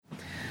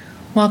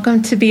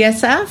Welcome to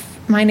BSF.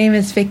 My name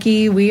is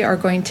Vicki. We are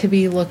going to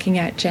be looking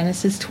at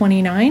Genesis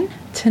 29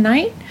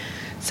 tonight.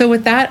 So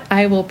with that,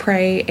 I will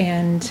pray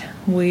and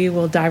we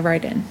will dive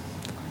right in.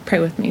 Pray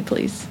with me,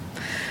 please.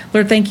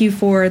 Lord, thank you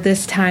for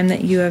this time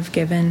that you have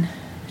given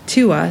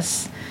to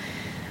us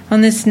on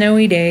this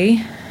snowy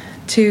day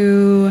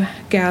to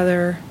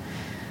gather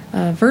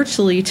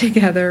virtually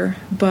together,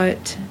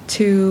 but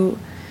to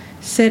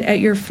sit at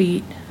your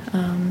feet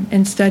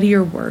and study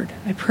your word.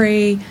 I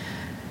pray,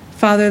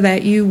 Father,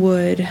 that you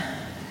would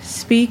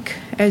speak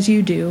as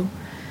you do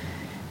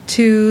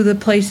to the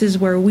places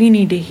where we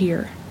need to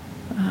hear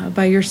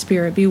by your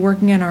Spirit. Be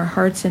working in our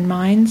hearts and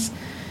minds.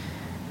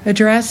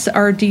 Address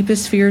our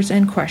deepest fears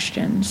and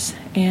questions.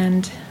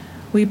 And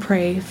we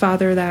pray,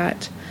 Father,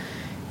 that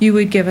you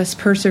would give us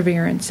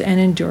perseverance and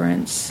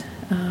endurance,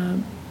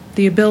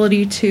 the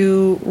ability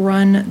to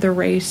run the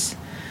race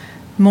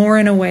more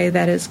in a way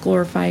that is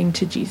glorifying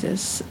to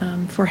Jesus,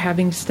 for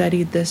having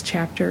studied this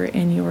chapter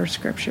in your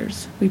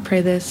scriptures. We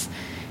pray this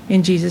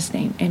in Jesus'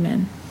 name.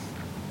 Amen.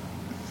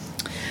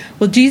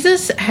 Well,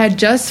 Jesus had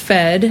just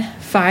fed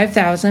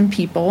 5,000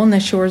 people on the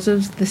shores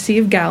of the Sea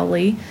of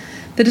Galilee.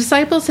 The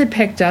disciples had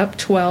picked up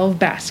 12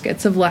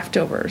 baskets of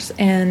leftovers,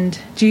 and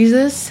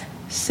Jesus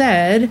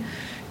said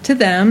to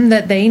them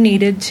that they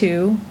needed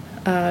to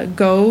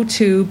go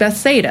to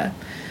Bethsaida,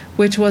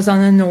 which was on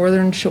the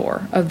northern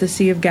shore of the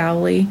Sea of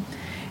Galilee.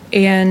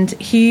 And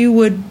he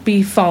would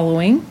be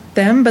following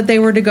them, but they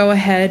were to go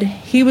ahead.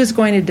 He was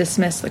going to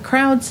dismiss the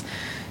crowds.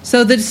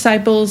 So the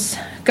disciples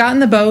got in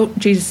the boat.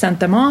 Jesus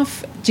sent them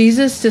off.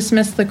 Jesus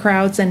dismissed the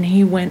crowds, and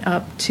he went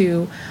up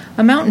to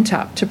a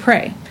mountaintop to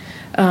pray.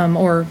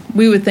 Or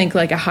we would think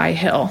like a high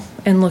hill,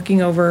 and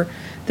looking over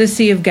the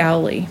Sea of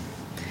Galilee.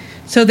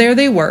 So there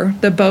they were,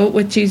 the boat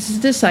with Jesus'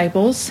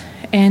 disciples,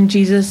 and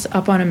Jesus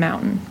up on a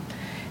mountain.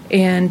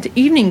 And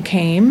evening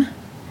came,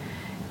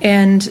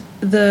 and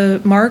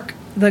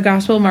the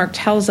Gospel of Mark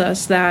tells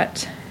us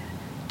that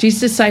Jesus'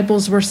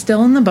 disciples were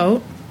still in the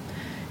boat.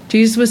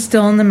 Jesus was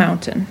still in the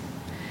mountain.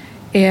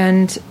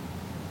 And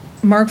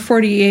Mark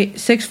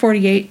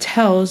 6:48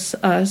 tells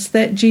us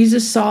that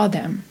Jesus saw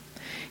them.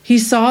 He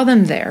saw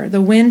them there.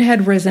 The wind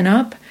had risen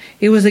up.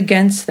 It was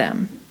against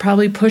them,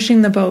 probably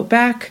pushing the boat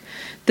back.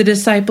 The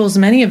disciples,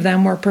 many of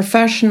them were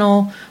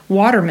professional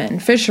watermen,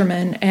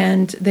 fishermen,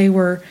 and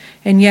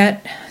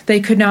yet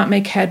they could not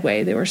make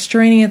headway. They were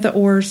straining at the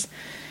oars.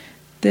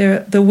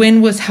 The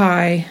wind was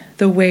high.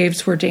 The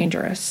waves were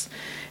dangerous.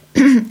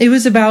 It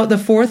was about the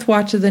fourth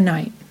watch of the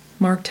night,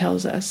 Mark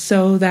tells us.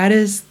 So that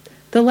is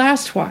the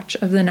last watch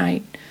of the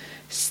night,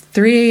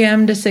 3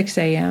 a.m. to 6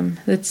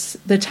 a.m. That's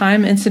the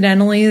time,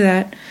 incidentally,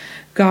 that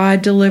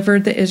God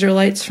delivered the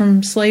Israelites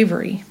from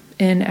slavery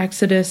in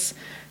Exodus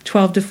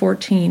 12 to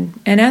 14.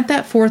 And at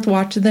that fourth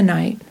watch of the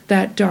night,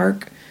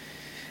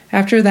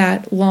 after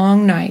that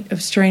long night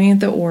of straining at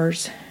the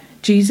oars,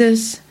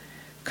 Jesus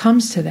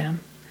comes to them.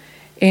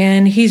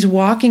 And he's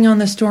walking on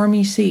the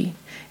stormy sea.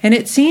 And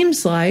it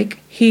seems like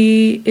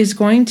he is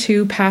going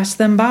to pass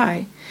them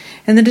by.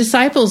 And the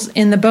disciples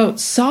in the boat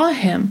saw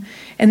him,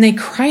 and they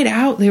cried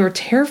out. They were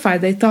terrified.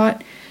 They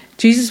thought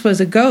Jesus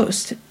was a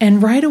ghost.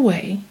 And right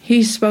away,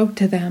 he spoke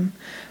to them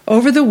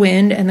over the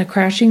wind and the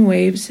crashing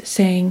waves,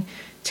 saying,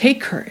 "Take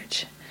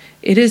courage.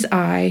 It is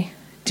I.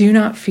 Do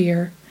not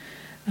fear."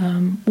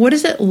 What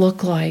does it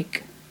look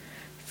like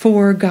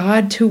for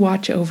God to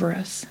watch over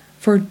us,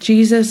 for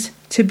Jesus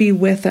to be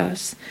with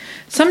us?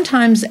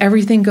 Sometimes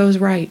everything goes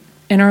right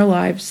in our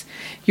lives.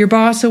 Your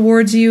boss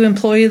awards you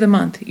Employee of the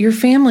Month. Your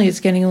family is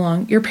getting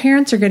along. Your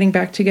parents are getting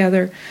back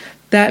together.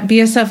 That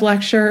BSF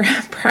lecture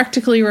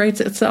practically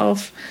writes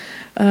itself.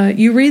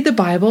 You read the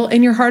Bible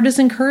and your heart is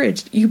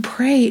encouraged. You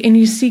pray and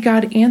you see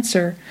God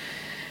answer.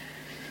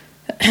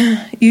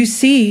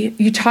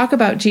 You talk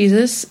about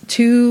Jesus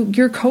to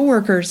your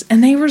coworkers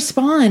and they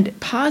respond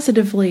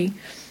positively.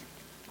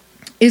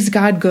 Is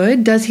God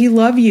good? Does he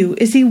love you?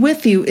 Is he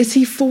with you? Is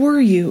he for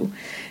you?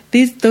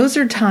 Those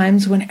are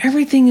times when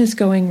everything is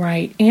going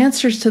right.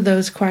 Answers to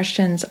those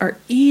questions are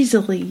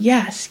easily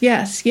yes,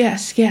 yes,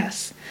 yes,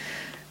 yes.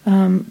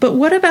 But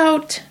what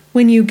about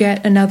when you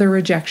get another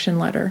rejection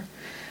letter,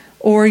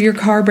 or your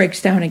car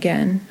breaks down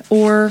again,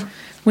 or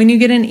when you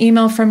get an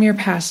email from your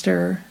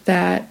pastor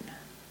that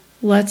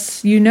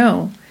lets you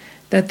know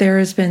that there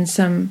has been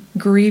some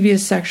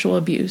grievous sexual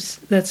abuse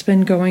that's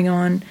been going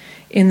on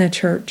in the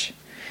church?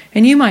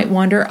 And you might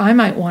wonder,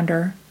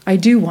 I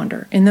do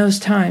wonder in those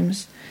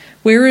times,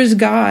 where is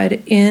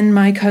God in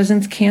my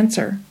cousin's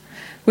cancer?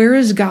 Where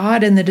is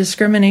God in the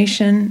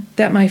discrimination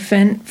that my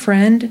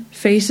friend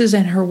faces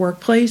in her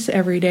workplace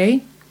every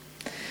day?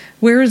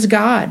 Where is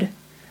God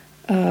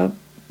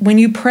when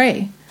you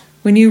pray,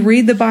 when you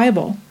read the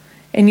Bible,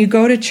 and you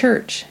go to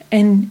church,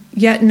 and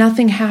yet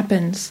nothing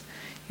happens?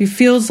 It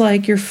feels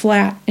like you're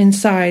flat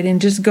inside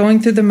and just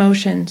going through the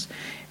motions.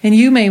 And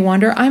you may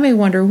wonder, I may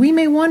wonder, we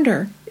may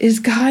wonder, is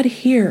God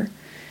here?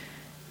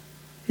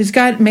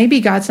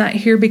 Maybe God's not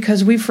here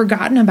because we've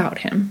forgotten about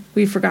him.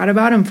 We forgot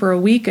about him for a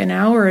week, an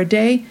hour, a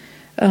day,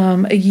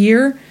 a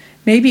year.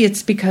 Maybe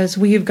it's because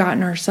we have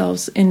gotten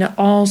ourselves into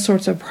all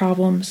sorts of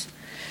problems.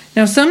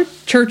 Now, some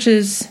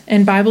churches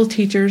and Bible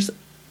teachers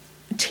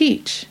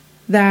teach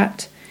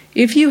that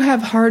if you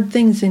have hard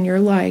things in your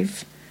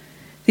life,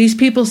 these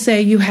people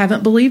say you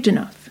haven't believed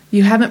enough.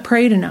 You haven't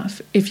prayed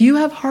enough. If you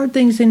have hard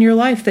things in your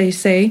life, they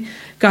say,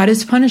 God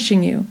is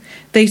punishing you.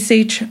 They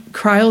say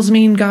trials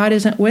mean God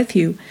isn't with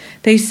you.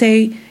 They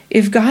say,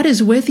 if God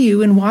is with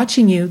you and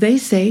watching you, they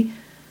say,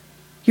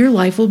 your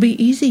life will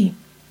be easy.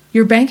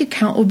 Your bank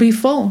account will be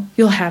full.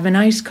 You'll have a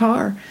nice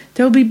car.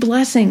 There will be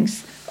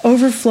blessings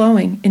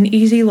overflowing, an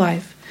easy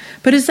life.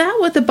 But is that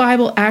what the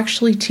Bible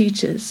actually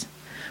teaches?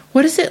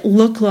 What does it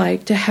look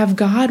like to have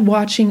God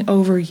watching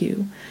over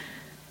you?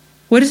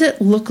 What does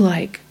it look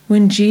like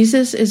when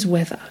Jesus is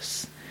with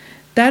us?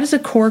 That is a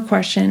core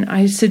question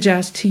I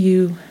suggest to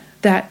you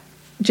that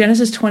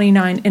Genesis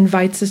 29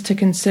 invites us to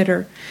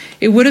consider.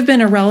 It would have been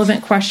a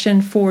relevant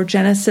question for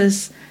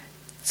Genesis'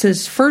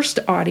 first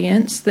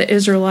audience, the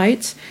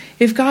Israelites.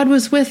 If God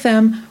was with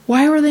them,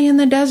 why were they in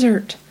the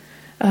desert?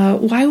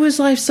 Why was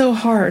life so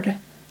hard?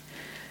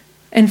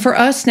 And for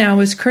us now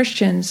as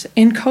Christians,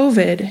 in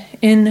COVID,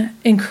 in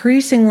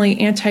increasingly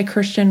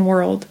anti-Christian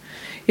world,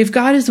 if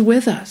God is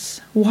with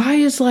us, why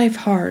is life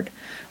hard?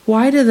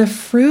 Why do the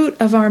fruit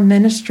of our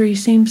ministry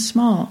seem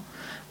small?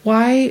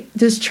 Why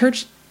does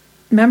church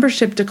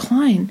membership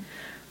decline?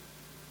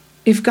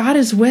 If God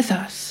is with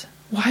us,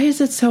 why is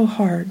it so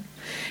hard?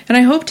 And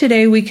I hope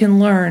today we can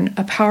learn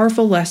a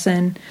powerful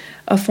lesson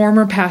a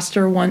former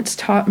pastor once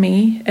taught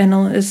me, and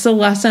it's a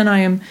lesson I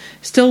am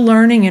still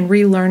learning and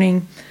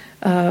relearning.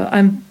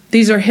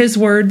 These are his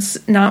words,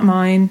 not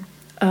mine,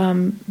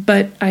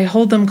 but I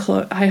hold them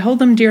I hold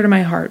them dear to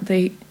my heart.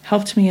 They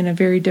helped me in a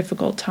very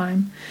difficult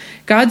time.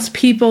 God's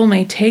people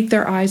may take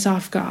their eyes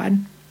off God.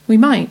 We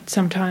might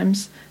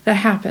sometimes. That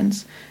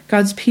happens.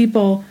 God's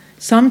people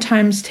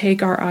sometimes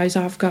take our eyes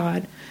off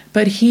God,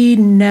 but He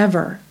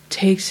never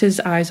takes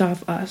His eyes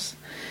off us.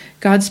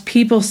 God's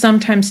people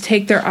sometimes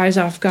take their eyes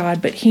off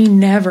God, but He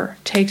never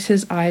takes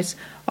His eyes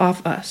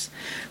off us.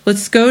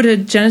 Let's go to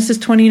Genesis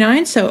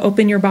 29. So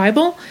open your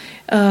Bible,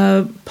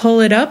 pull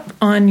it up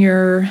on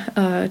your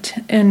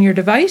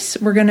device.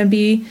 We're going to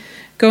be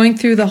going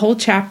through the whole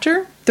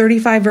chapter,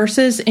 35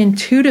 verses in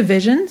two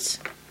divisions.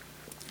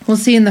 We'll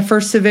see in the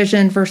first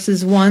division,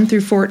 verses 1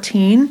 through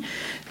 14,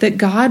 that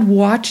God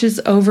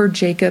watches over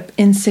Jacob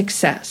in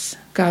success.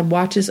 God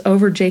watches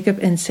over Jacob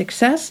in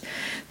success.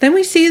 Then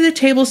we see the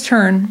tables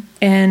turn,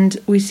 and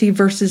we see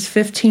verses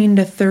 15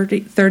 to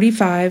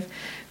 35.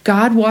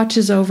 God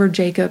watches over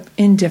Jacob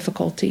in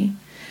difficulty.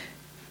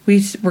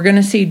 We're going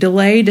to see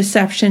delay,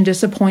 deception,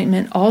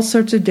 disappointment, all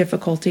sorts of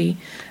difficulty.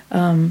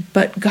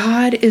 But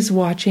God is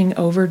watching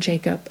over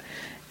Jacob.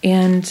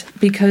 And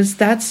because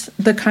that's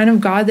the kind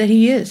of God that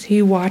He is.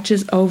 He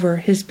watches over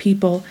His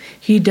people.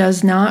 He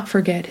does not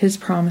forget His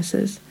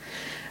promises.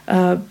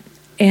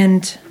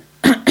 And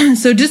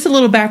so just a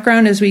little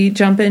background as we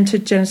jump into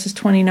Genesis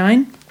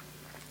 29.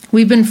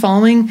 We've been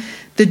following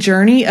the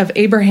journey of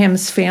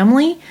Abraham's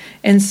family.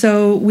 And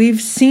so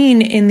we've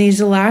seen in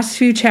these last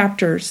few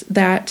chapters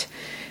that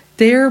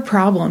there are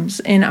problems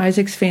in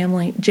Isaac's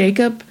family.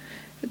 Jacob,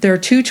 there are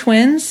two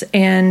twins,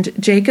 and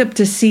Jacob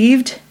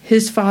deceived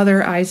his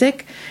father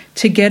Isaac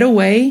to get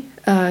away,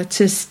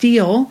 to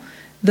steal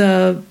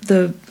the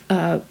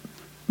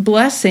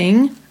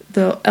blessing,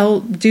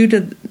 due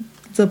to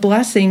the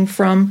blessing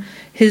from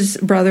his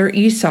brother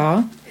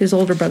Esau, his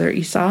older brother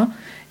Esau.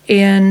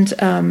 And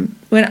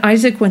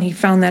when he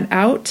found that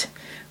out,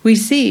 we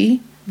see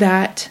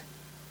that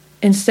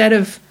instead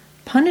of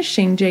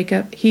punishing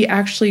Jacob, he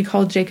actually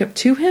called Jacob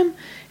to him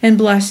and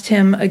blessed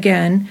him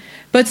again,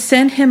 but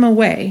sent him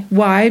away.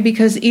 Why?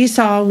 Because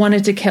Esau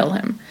wanted to kill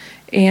him.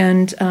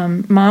 And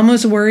mom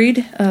was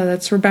worried,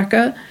 that's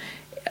Rebecca,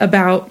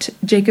 about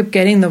Jacob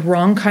getting the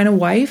wrong kind of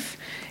wife,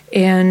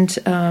 and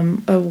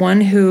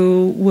one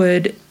who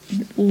would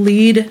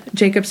lead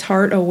Jacob's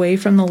heart away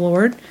from the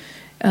Lord.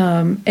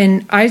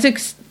 And Isaac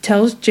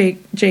tells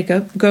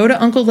Jacob, go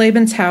to Uncle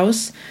Laban's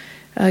house,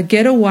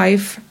 get a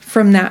wife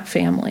from that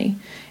family.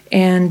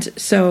 And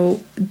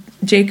so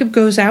Jacob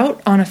goes out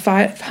on a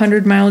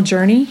 500-mile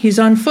journey. He's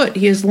on foot.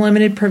 He has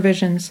limited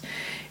provisions.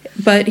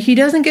 But he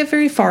doesn't get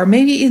very far,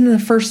 maybe even the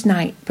first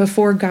night,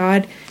 before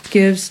God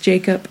gives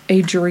Jacob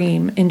a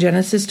dream. In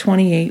Genesis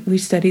 28, we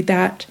studied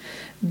that.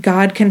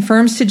 God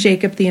confirms to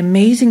Jacob the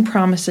amazing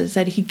promises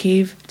that He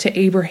gave to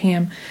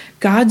Abraham.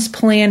 God's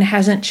plan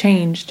hasn't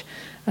changed.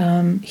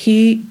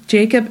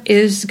 Jacob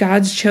is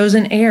God's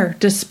chosen heir,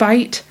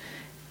 despite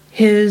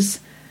his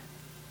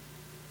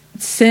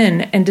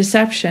sin and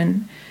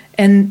deception.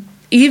 And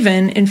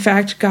even, in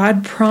fact,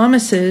 God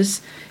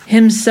promises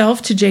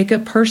Himself to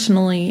Jacob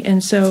personally.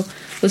 And so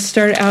let's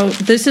start out.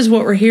 This is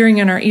what we're hearing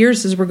in our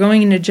ears as we're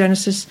going into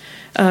Genesis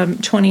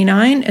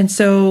 29. And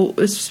so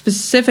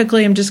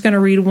specifically, I'm just going to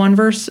read one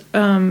verse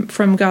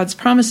from God's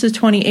promises,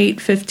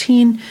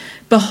 28:15.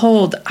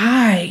 Behold,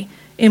 I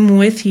am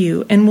with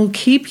you and will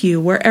keep you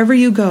wherever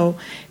you go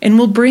and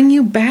will bring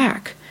you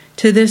back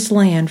to this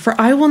land. For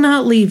I will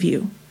not leave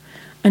you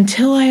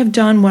until I have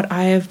done what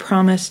I have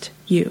promised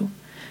you.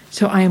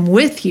 So I am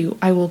with you.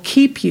 I will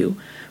keep you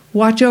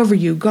watch over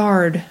you,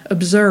 guard,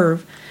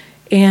 observe,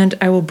 and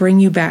I will bring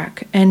you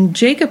back. And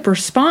Jacob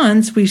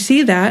responds, we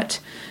see that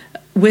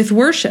with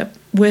worship,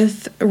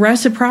 with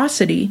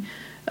reciprocity.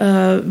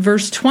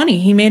 Verse 20,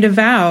 he made a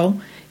vow,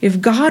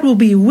 if God will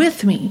be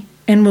with me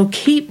and will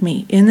keep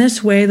me in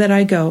this way that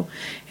I go,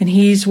 and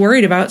he's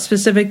worried about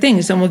specific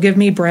things, and will give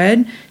me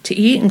bread to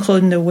eat and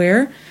clothing to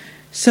wear,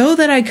 so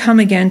that I come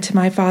again to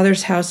my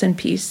father's house in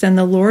peace, then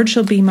the Lord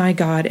shall be my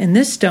God, and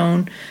this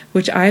stone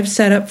which I have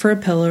set up for a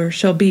pillar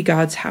shall be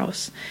God's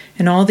house.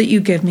 And all that you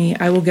give me,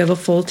 I will give a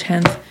full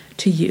tenth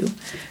to you.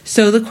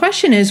 So the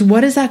question is,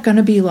 what is that going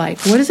to be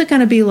like? What is it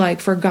going to be like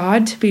for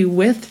God to be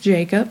with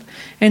Jacob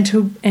and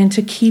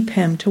to keep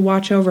him, to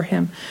watch over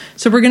him?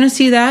 So we're going to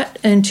see that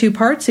in two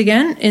parts.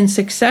 Again, in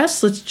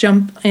success, let's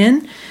jump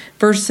in.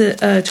 Verse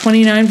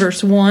 29,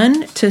 verse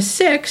 1 to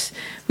 6,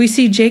 we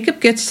see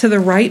Jacob gets to the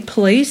right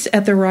place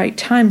at the right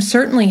time.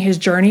 Certainly his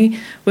journey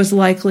was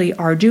likely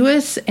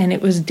arduous and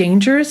it was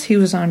dangerous. He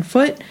was on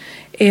foot.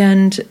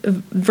 And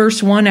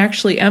verse 1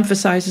 actually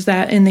emphasizes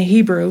that in the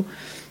Hebrew.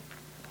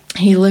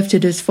 He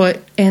lifted his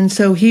foot. And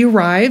so he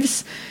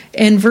arrives.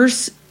 In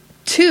verse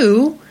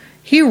 2,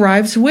 he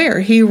arrives where?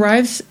 He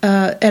arrives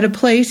at a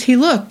place. He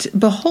looked,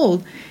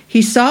 behold,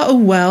 he saw a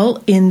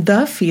well in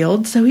the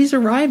field, so he's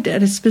arrived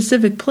at a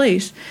specific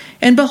place.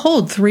 And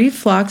behold, 3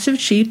 flocks of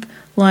sheep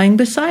lying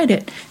beside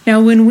it.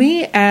 Now, when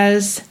we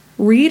as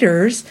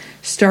readers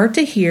start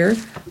to hear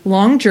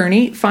long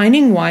journey,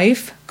 finding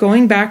wife,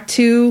 going back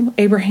to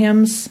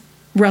Abraham's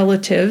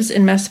relatives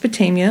in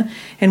Mesopotamia,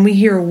 and we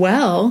hear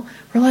well,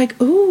 we're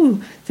like,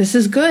 ooh, this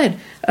is good.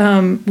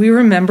 We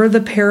remember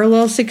the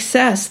parallel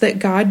success that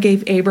God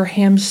gave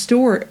Abraham's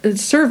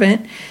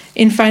servant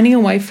in finding a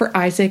wife for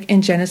Isaac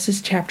in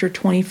Genesis chapter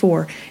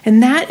 24.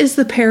 And that is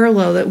the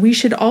parallel that we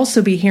should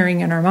also be hearing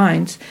in our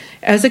minds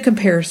as a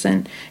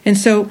comparison. And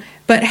so,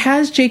 but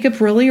has Jacob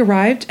really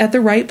arrived at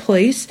the right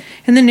place?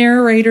 And the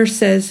narrator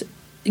says,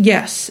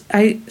 yes,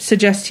 I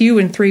suggest to you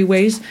in 3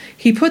 ways.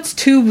 He puts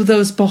 2 of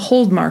those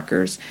behold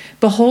markers.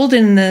 Behold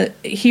in the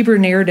Hebrew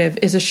narrative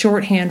is a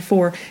shorthand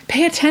for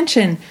pay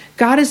attention.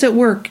 God is at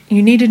work.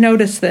 You need to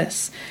notice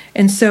this.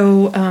 And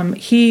so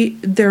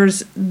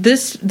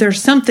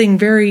there's something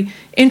very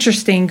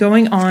interesting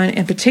going on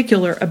in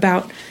particular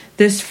about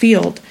this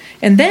field.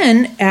 And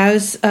then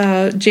as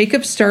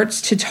Jacob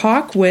starts to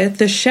talk with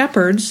the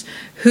shepherds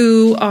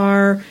who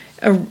are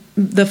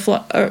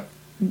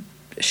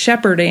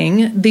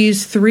shepherding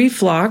these 3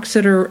 flocks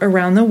that are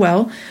around the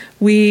well,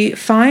 we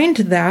find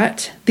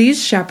that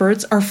these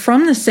shepherds are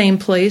from the same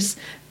place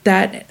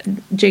that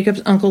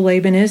Jacob's uncle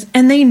Laban is,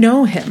 and they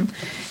know him.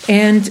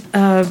 And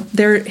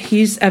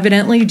he's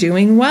evidently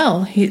doing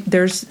well.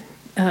 There's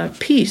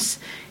peace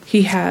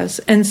he has.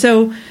 And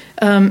so,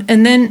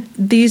 and then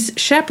these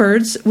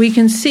shepherds, we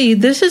can see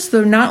this is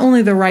not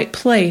only the right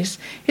place,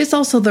 it's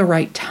also the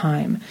right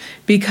time.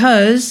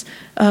 Because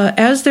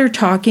as they're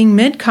talking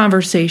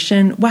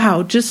mid-conversation,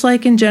 wow, just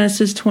like in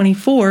Genesis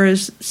 24,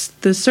 as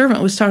the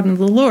servant was talking to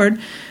the Lord,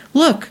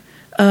 look,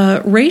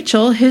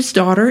 Rachel, his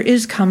daughter,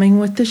 is coming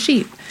with the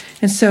sheep.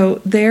 And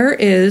so there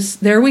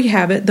we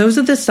have it. Those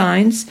are the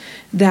signs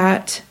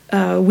that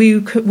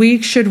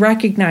we should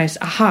recognize.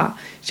 Aha,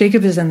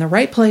 Jacob is in the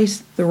right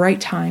place, the right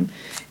time.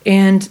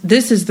 And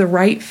this is the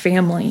right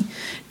family.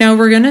 Now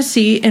we're going to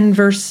see in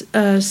verse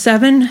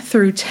 7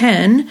 through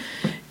 10,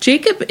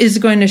 Jacob is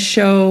going to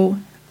show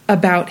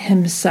about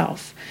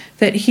himself,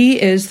 that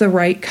he is the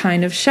right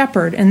kind of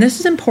shepherd. And this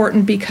is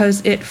important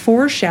because it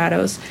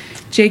foreshadows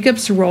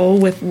Jacob's role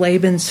with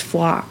Laban's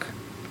flock.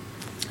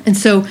 And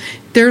so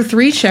there are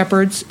 3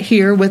 shepherds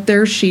here with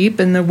their sheep,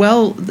 and the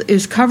well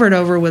is covered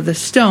over with a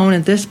stone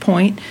at this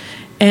point.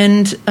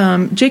 And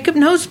Jacob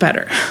knows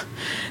better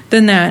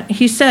than that.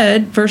 He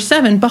said, verse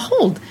 7,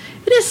 behold,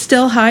 it is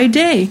still high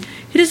day.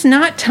 It is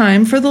not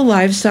time for the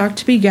livestock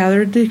to be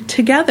gathered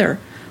together.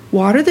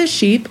 Water the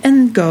sheep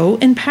and go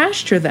and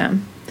pasture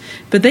them.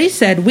 But they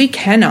said, we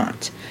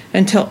cannot,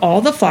 until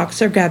all the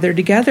flocks are gathered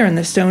together and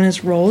the stone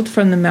is rolled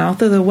from the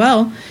mouth of the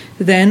well.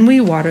 Then we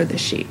water the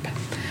sheep.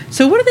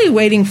 So what are they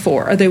waiting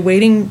for? Are they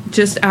waiting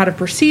just out of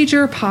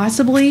procedure,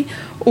 possibly?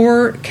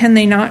 Or can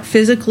they not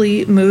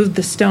physically move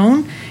the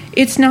stone?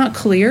 It's not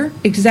clear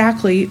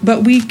exactly,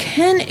 but we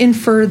can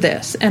infer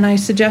this. And I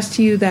suggest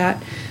to you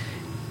that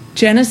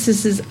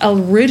Genesis's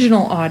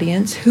original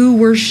audience, who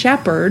were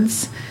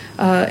shepherds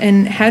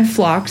and had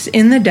flocks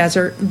in the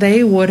desert,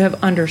 they would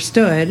have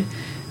understood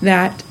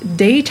that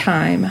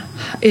daytime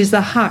is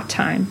the hot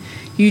time.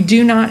 You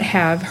do not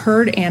have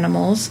herd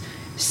animals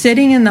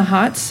sitting in the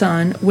hot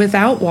sun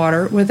without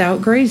water,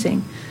 without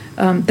grazing.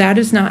 That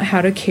is not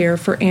how to care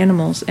for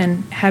animals.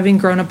 And having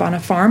grown up on a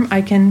farm,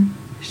 I can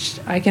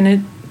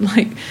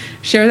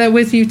share that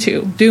with you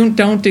too.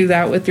 Don't do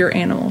that with your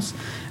animals.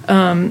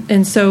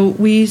 And so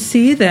we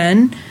see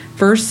then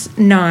verse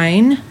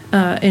 9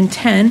 and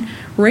 10,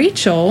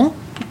 Rachel,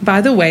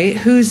 by the way,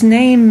 whose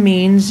name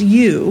means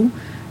ewe,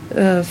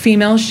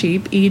 female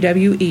sheep,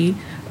 EWE,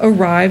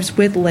 arrives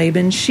with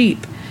Laban's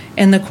sheep.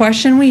 And the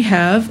question we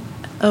have,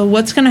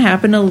 what's going to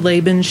happen to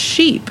Laban's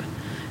sheep?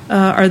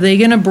 Are they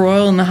going to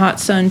broil in the hot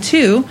sun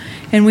too?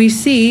 And we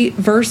see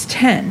verse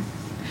 10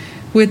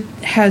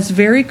 has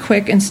very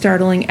quick and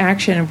startling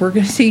action. And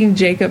we're seeing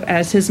Jacob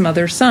as his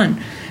mother's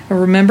son.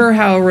 Remember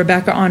how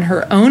Rebekah, on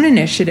her own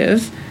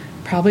initiative,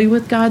 probably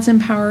with God's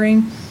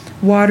empowering,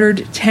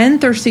 watered 10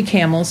 thirsty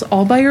camels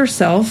all by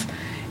herself.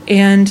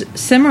 And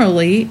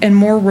similarly, and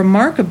more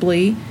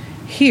remarkably,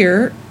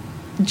 here,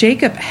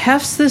 Jacob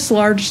hefts this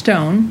large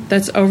stone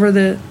that's over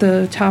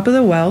the top of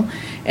the well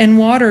and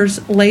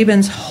waters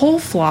Laban's whole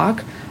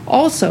flock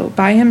also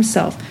by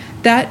himself.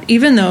 That,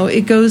 even though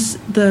it goes,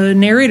 the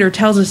narrator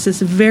tells us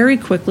this very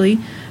quickly.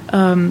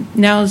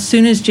 Now, as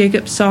soon as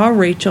Jacob saw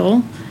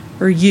Rachel,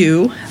 or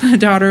the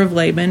daughter of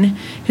Laban,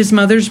 his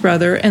mother's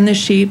brother, and the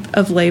sheep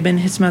of Laban,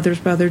 his mother's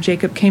brother,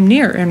 Jacob came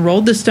near and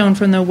rolled the stone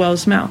from the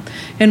well's mouth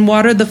and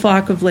watered the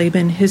flock of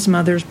Laban, his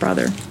mother's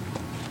brother.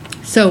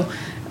 So,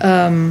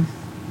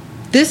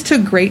 this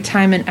took great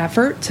time and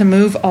effort to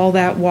move all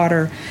that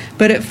water,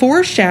 but it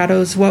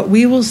foreshadows what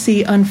we will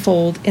see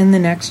unfold in the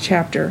next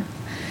chapter.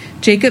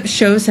 Jacob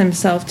shows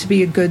himself to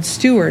be a good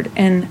steward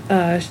and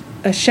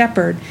a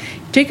shepherd.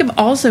 Jacob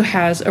also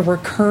has a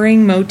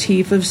recurring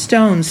motif of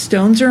stones.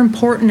 Stones are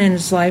important in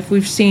his life.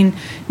 We've seen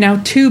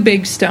now 2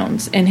 big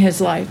stones in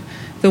his life,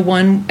 the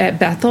one at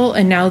Bethel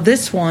and now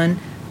this one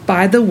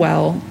by the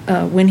well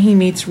when he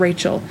meets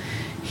Rachel.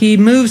 He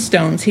moves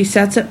stones. He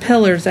sets up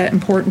pillars at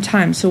important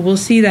times. So we'll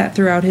see that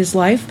throughout his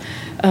life.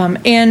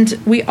 And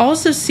we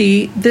also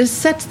see this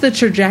sets the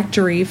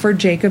trajectory for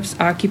Jacob's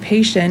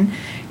occupation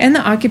and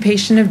the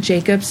occupation of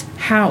Jacob's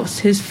house,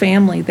 his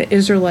family, the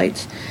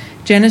Israelites.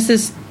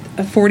 Genesis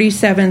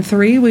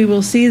 47:3, we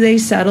will see they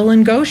settle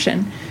in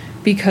Goshen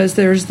because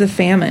there's the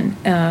famine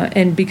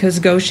and because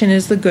Goshen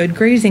is the good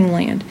grazing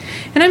land.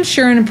 And I'm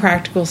sure in a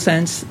practical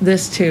sense,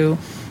 this too,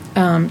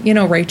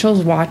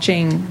 Rachel's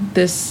watching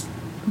this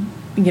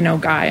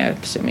guy, I'm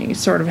assuming he's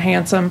sort of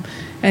handsome,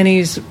 and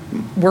he's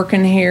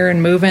working here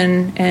and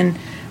moving, and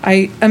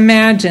I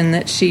imagine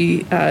that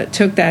she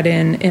took that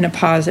in a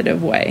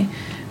positive way.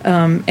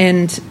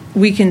 And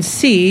we can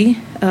see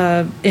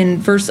in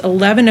verse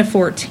 11 to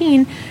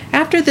 14,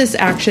 after this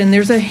action,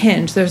 there's a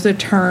hinge, there's a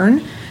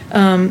turn.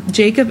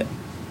 Jacob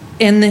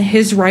and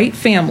his right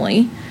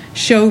family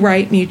show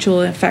right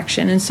mutual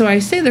affection. And so I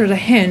say there's a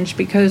hinge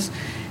because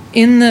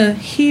in the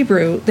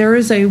Hebrew, there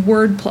is a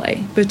word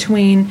play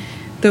between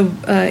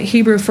the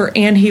Hebrew for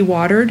 "and he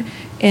watered"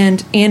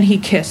 and he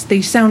kissed.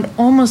 They sound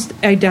almost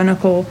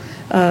identical,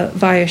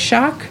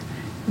 vayashak,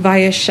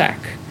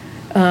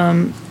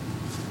 vayashek.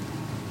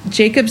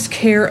 Jacob's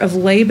care of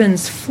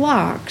Laban's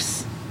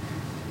flocks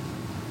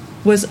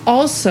was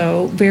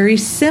also very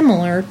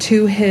similar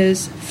to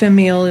his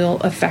familial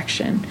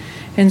affection.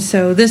 And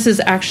so this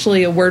is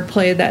actually a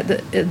wordplay that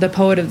the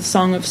poet of the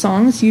Song of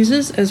Songs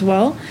uses as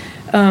well.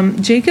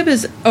 Jacob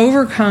is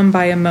overcome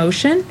by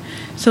emotion.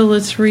 So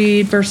let's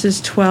read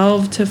verses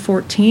 12 to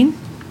 14.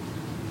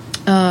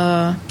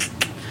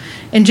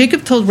 And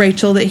Jacob told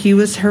Rachel that he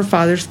was her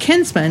father's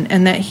kinsman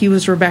and that he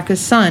was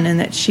Rebekah's son,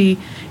 and she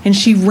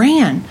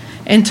ran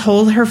and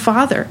told her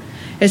father.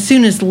 As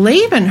soon as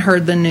Laban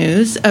heard the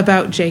news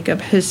about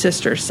Jacob, his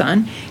sister's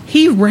son,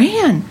 he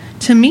ran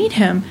to meet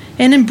him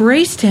and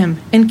embraced him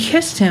and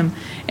kissed him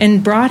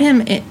and brought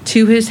him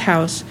to his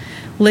house.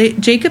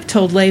 Jacob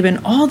told Laban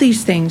all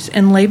these things,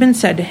 and Laban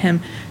said to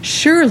him,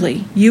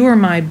 "Surely you are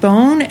my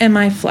bone and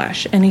my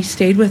flesh." And he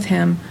stayed with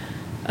him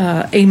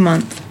a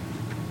month.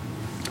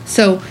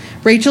 So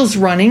Rachel's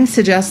running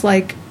suggests,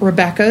 like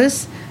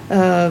Rebekah's,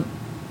 that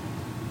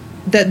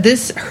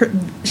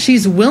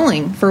she's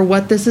willing for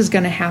what this is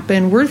going to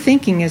happen. We're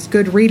thinking as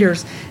good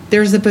readers,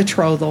 there's a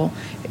betrothal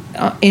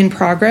in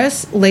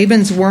progress.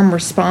 Laban's warm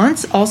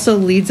response also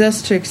leads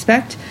us to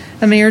expect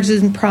a marriage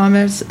in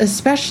promise,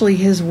 especially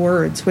his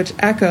words, which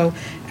echo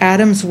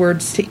Adam's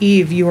words to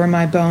Eve, "You are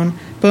my bone,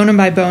 bone of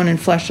my bone and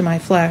flesh of my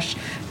flesh."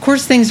 Of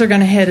course, things are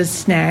going to hit a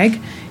snag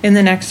in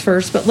the next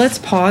verse, but let's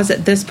pause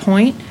at this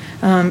point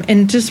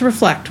and just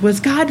reflect.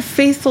 Was God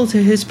faithful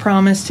to his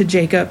promise to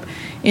Jacob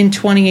in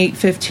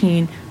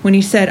 28:15 when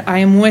he said, "I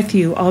am with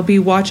you, I'll be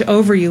watch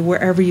over you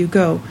wherever you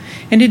go"?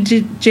 And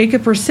did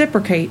Jacob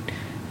reciprocate?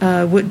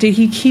 Did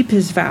he keep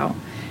his vow?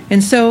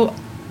 And so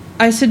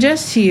I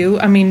suggest to you,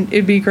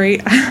 it'd be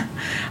great.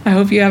 I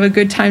hope you have a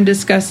good time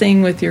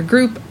discussing with your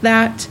group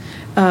that.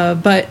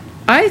 But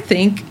I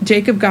think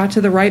Jacob got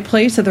to the right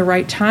place at the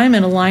right time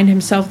and aligned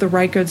himself with the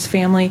right God's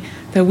family,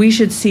 that we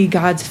should see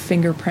God's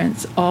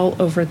fingerprints all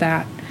over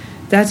that.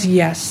 That's,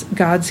 yes,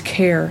 God's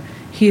care.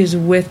 He is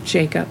with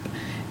Jacob.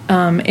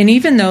 And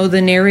even though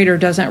the narrator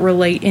doesn't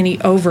relate any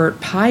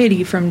overt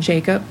piety from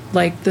Jacob,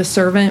 like the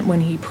servant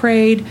when he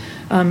prayed,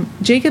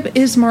 Jacob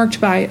is marked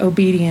by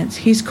obedience.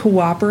 He's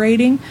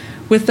cooperating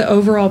with the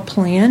overall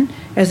plan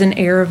as an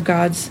heir of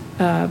God's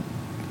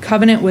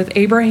covenant with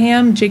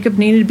Abraham. Jacob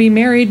needed to be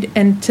married,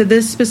 and to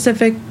this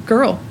specific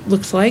girl,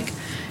 looks like.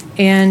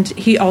 And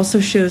he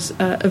also shows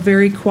a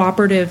very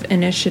cooperative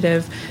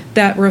initiative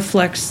that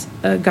reflects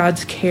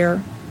God's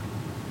care.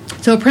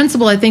 So a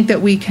principle I think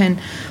that we can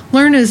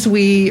learn as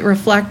we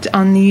reflect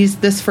on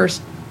this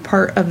first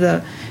part of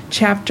the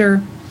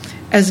chapter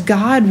as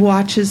God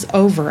watches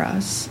over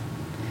us,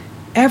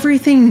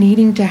 everything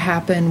needing to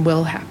happen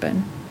will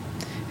happen.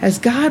 As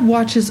God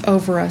watches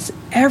over us,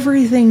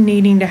 everything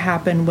needing to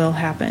happen will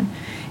happen.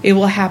 It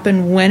will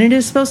happen when it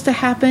is supposed to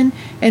happen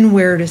and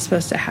where it is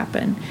supposed to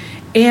happen.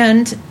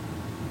 And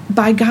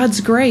by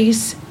God's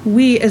grace,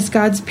 we as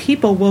God's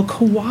people will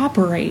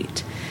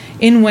cooperate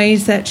in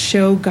ways that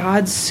show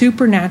God's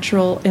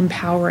supernatural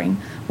empowering,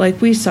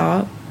 like we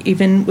saw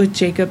even with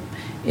Jacob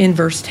in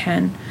verse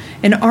 10.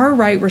 And our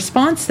right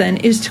response then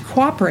is to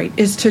cooperate,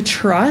 is to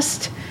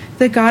trust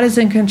that God is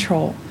in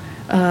control,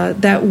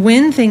 that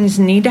when things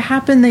need to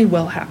happen, they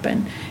will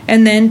happen,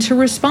 and then to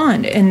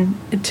respond and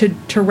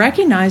to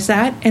recognize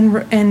that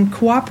and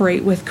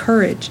cooperate with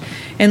courage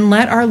and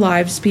let our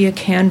lives be a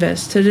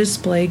canvas to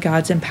display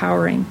God's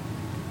empowering.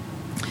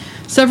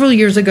 Several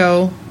years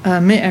ago,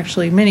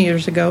 many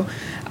years ago,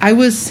 I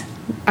was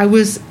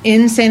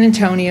in San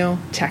Antonio,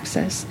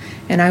 Texas,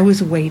 and I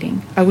was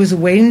waiting. I was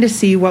waiting to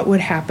see what would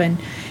happen.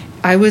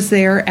 I was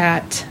there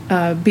at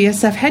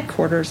BSF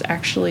headquarters,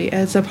 actually,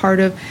 as a part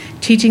of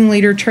teaching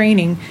leader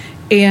training.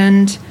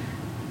 And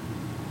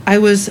I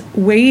was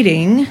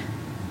waiting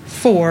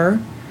for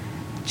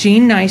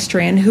Jean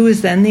Nystrom, who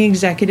was then the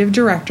executive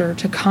director,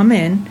 to come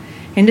in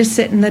and to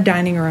sit in the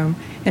dining room.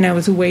 And I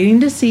was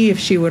waiting to see if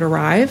she would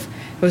arrive.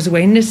 I was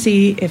waiting to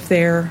see if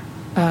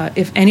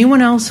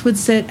anyone else would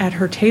sit at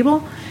her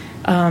table,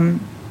 and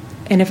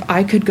if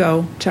I could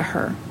go to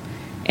her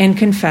and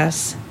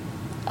confess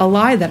a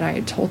lie that I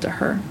had told to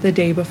her the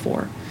day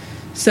before.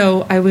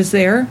 So I was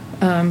there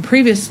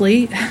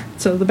previously.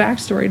 So the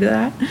backstory to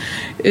that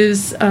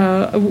is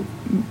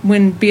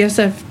when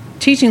BSF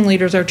teaching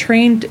leaders are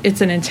trained,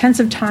 it's an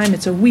intensive time,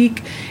 it's a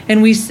week,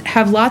 and we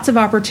have lots of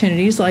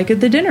opportunities, like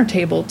at the dinner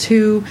table,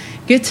 to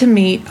get to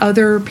meet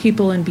other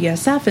people in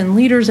BSF and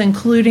leaders,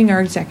 including our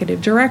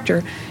executive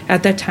director.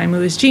 At that time, it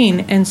was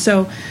Jean. And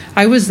so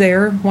I was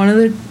there one of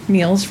the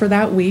meals for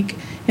that week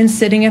and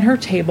sitting at her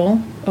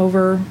table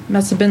over,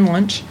 must have been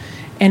lunch,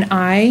 and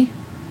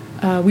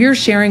we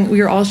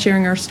were all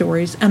sharing our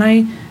stories, and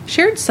I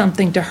shared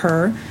something to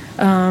her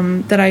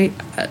that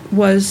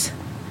was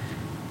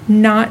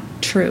not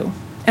true.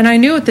 And I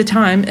knew at the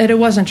time that it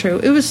wasn't true.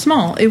 It was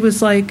small. It was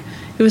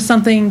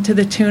something to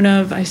the tune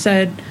of, I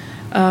said,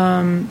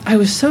 I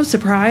was so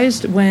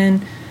surprised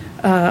when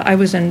I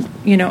was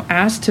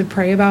asked to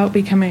pray about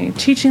becoming a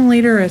teaching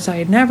leader, as I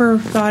had never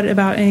thought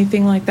about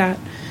anything like that.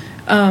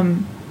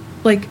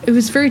 It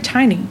was very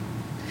tiny.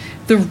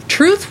 The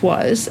truth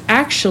was,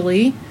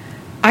 actually,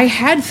 I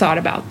had thought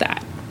about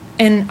that.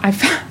 And I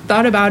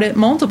thought about it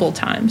multiple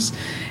times.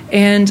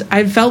 And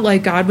I felt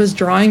like God was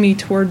drawing me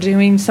toward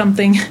doing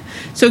something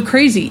so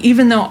crazy,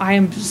 even though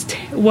I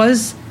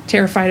was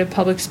terrified of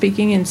public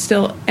speaking and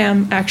still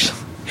am actually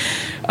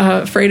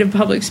afraid of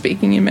public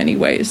speaking in many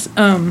ways.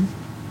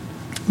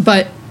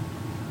 But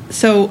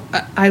so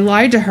I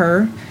lied to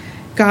her.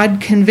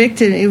 God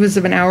convicted. It was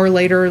an hour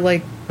later,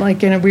 we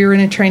were in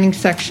a training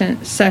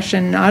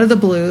session, out of the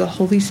blue, the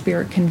Holy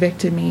Spirit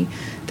convicted me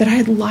that I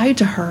had lied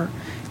to her,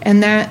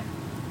 and that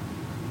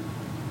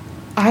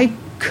I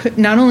could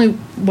not only,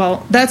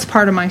 that's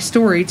part of my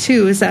story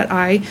too, is that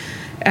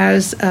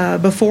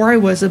before I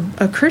was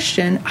a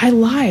Christian, I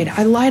lied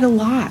a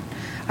lot.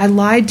 I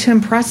lied to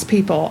impress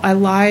people. I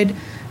lied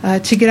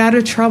to get out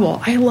of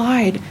trouble. I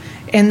lied.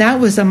 And that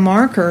was a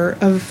marker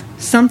of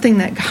something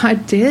that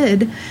God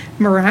did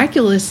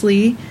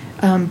miraculously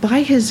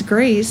by His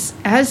grace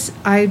as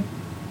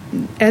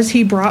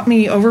He brought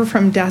me over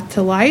from death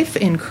to life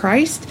in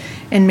Christ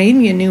and made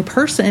me a new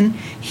person.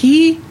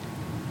 He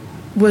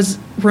was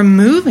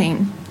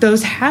removing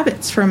those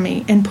habits from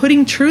me and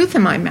putting truth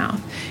in my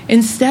mouth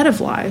instead of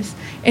lies,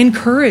 and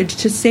courage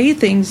to say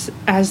things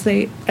as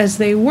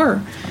they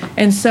were.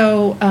 And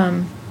so,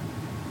 and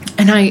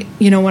I,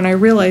 when I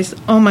realized,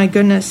 oh my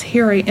goodness,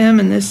 here I am,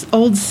 and this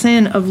old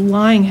sin of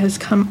lying has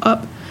come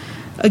up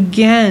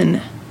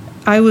again,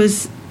 I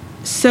was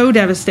so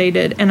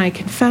devastated, and I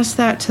confessed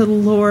that to the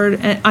Lord.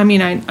 And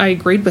I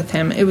agreed with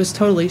Him. It was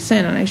totally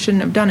sin, and I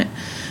shouldn't have done it.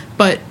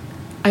 But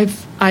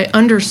I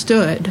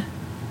understood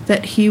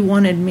that He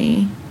wanted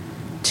me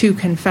to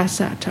confess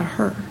that to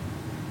her,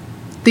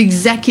 the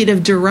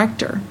executive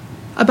director,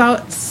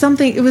 about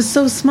something. It was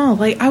so small.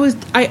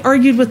 I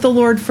argued with the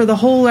Lord for the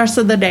whole rest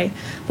of the day.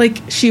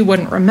 She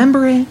wouldn't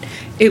remember it.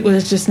 It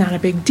was just not a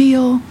big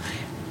deal.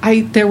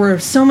 There were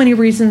so many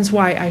reasons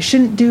why I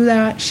shouldn't do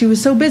that. She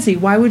was so busy.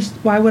 Why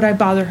would I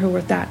bother her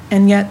with that?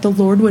 And yet the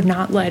Lord would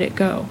not let it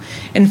go.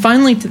 And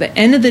finally, to the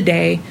end of the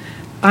day,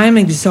 I'm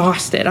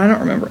exhausted. I don't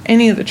remember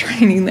any of the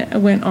training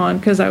that went on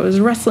because I was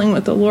wrestling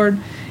with the Lord.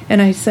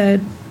 And I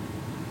said,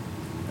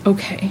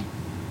 okay,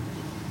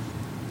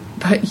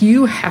 but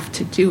you have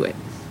to do it.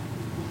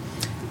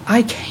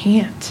 I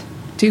can't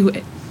do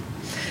it.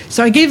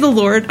 So I gave the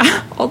Lord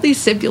all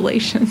these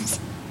stipulations.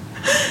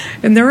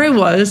 And there I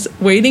was,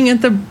 waiting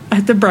at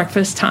the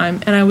breakfast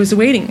time, and I was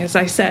waiting, as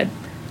I said,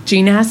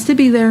 Gina has to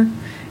be there,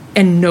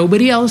 and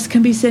nobody else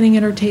can be sitting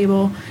at her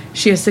table.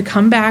 She has to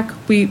come back.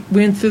 We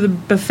went through the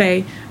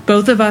buffet.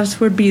 Both of us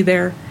would be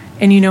there,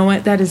 And you know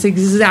what? That is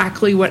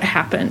exactly what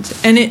happened.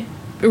 And it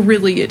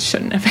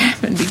shouldn't have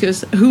happened,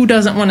 because who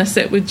doesn't want to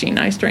sit with Gene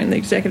Nystrom, the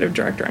executive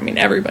director? I mean,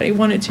 everybody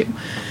wanted to.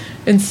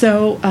 And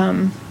so,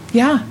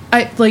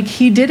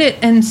 he did it.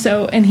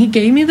 And he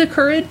gave me the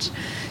courage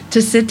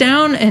to sit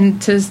down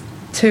and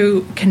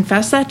to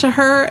confess that to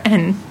her.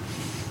 And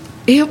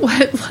it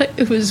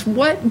was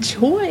what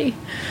joy.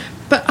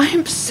 But I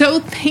am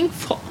so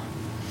thankful.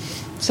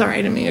 Sorry,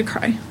 I didn't mean to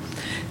cry.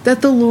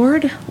 That the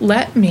Lord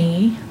let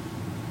me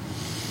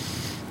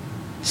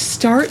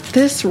start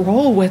this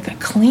role with a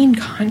clean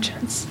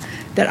conscience,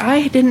 that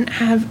I didn't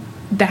have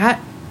that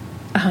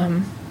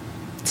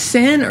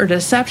sin or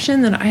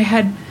deception, that I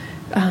had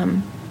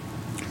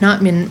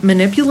not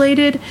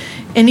manipulated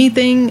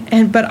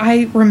anything, but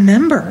I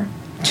remember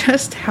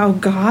just how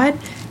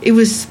it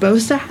was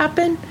supposed to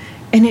happen,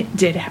 and it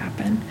did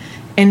happen.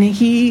 And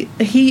he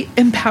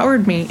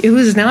empowered me. It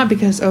was not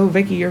because, oh,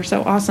 Vicki, you're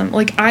so awesome.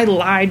 Like, I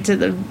lied to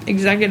the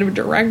executive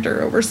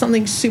director over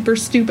something super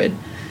stupid.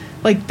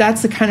 Like,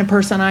 that's the kind of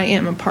person I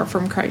am apart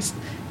from Christ.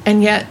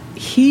 And yet,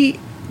 he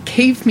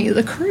gave me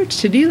the courage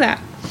to do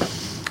that.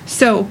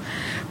 So,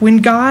 when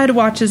God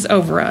watches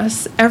over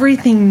us,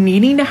 everything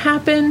needing to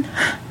happen,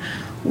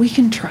 we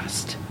can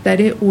trust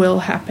that it will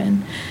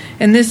happen.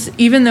 And this,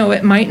 even though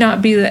it might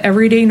not be the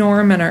everyday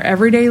norm in our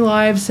everyday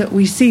lives, that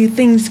we see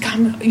things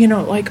come,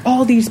 like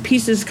all these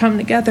pieces come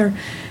together,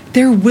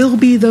 there will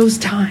be those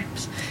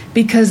times.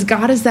 Because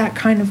God is that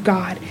kind of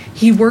God.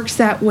 He works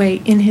that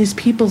way in his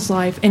people's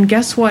life. And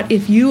guess what?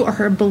 If you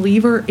are a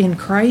believer in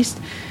Christ,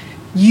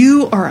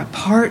 you are a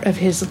part of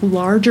his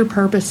larger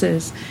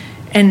purposes.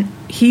 And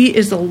he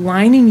is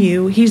aligning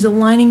you. He's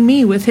aligning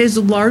me with his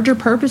larger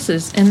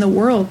purposes in the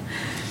world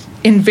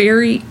in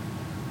very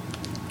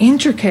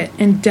intricate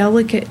and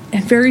delicate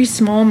and very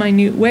small,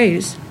 minute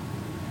ways.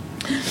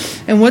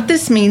 And what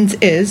this means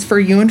is, for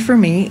you and for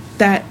me,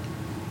 that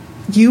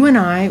you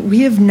and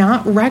we have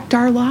not wrecked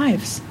our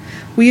lives.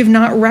 We have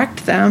not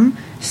wrecked them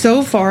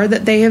so far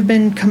that they have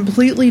been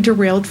completely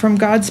derailed from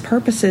God's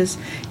purposes.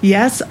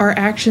 Yes, our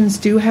actions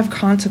do have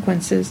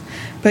consequences,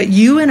 but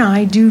you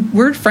and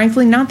we're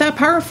frankly not that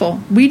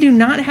powerful. We do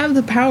not have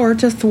the power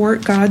to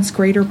thwart God's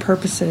greater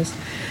purposes.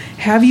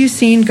 Have you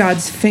seen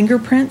God's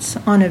fingerprints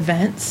on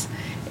events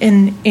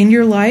in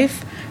your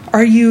life?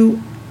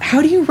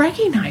 How do you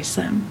recognize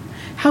them?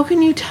 How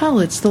can you tell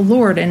it's the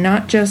Lord and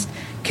not just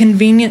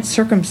convenient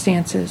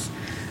circumstances?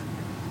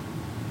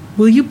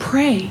 Will you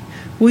pray?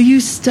 Will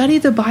you study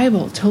the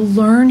Bible to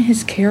learn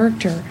his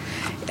character?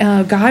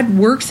 God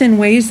works in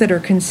ways that are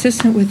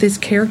consistent with his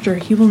character.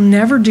 He will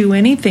never do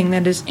anything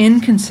that is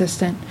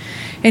inconsistent.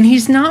 And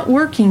he's not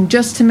working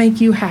just to make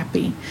you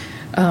happy.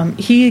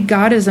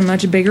 God has a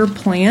much bigger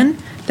plan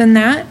than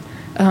that.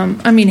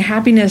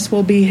 Happiness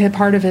will be a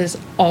part of his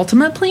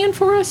ultimate plan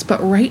for us,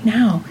 but right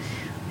now,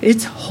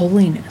 it's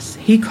holiness.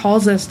 He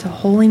calls us to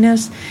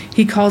holiness.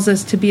 He calls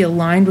us to be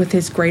aligned with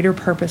his greater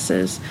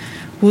purposes.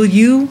 Will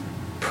you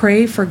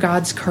pray for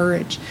God's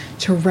courage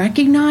to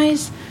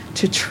recognize,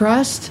 to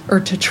trust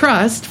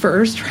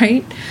first,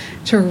 right?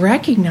 To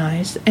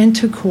recognize and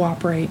to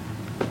cooperate.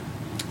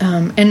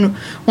 And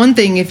one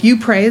thing, if you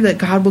pray that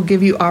God will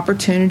give you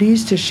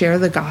opportunities to share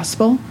the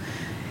gospel,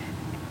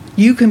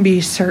 you can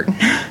be certain.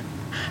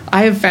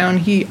 I have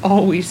found he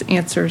always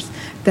answers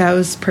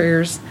those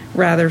prayers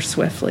rather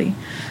swiftly.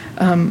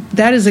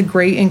 That is a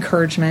great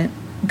encouragement.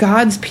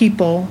 God's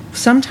people,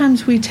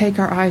 sometimes we take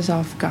our eyes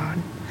off God,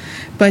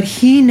 but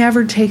he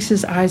never takes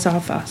his eyes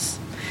off us.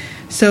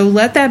 So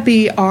let that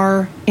be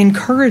our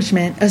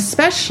encouragement,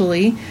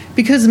 especially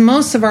because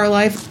most of our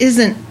life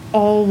isn't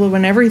all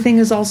when everything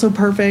is also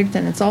perfect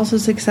and it's also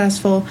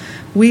successful.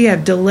 We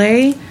have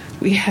delay,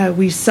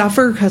 we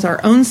suffer because our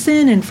own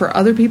sin and for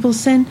other people's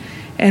sin,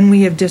 and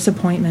we have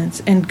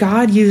disappointments. And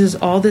God uses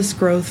all this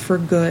growth for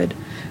good.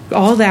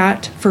 All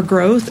that for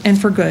growth and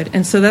for good.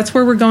 And so that's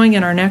where we're going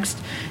in our next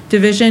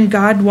division.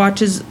 God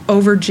watches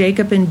over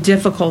Jacob in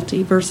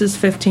difficulty, verses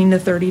 15 to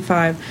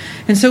 35.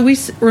 And so we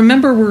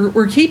remember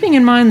we're keeping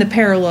in mind the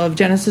parallel of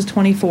Genesis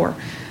 24.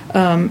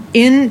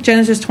 In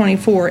Genesis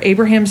 24,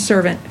 Abraham's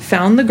servant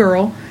found the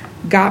girl,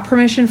 got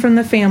permission from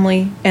the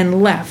family,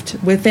 and left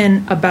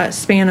within a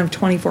span of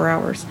 24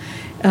 hours.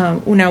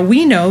 Now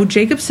we know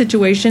Jacob's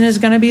situation is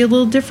going to be a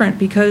little different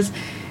because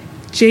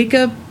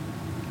Jacob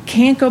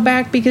can't go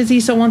back because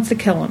Esau wants to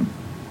kill him.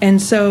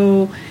 And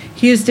so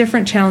he has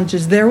different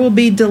challenges. There will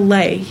be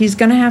delay. He's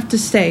going to have to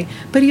stay.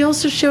 But he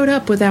also showed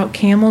up without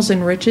camels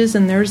and riches.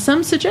 And there's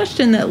some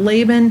suggestion that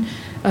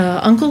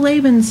Uncle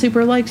Laban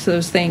super likes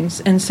those things.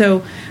 And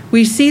so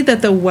we see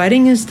that the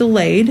wedding is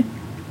delayed.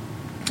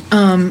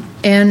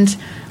 And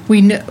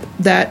we know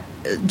that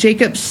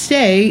Jacob's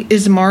stay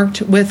is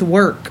marked with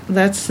work.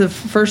 That's the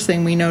first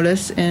thing we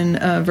notice in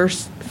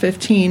verse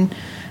 15.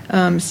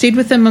 Stayed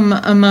with them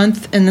a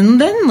month, and then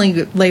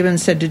Laban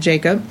said to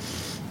Jacob,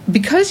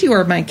 "Because you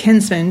are my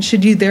kinsman,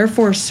 should you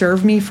therefore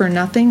serve me for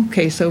nothing?"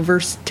 Okay, so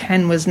verse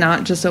 10 was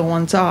not just a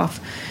once off.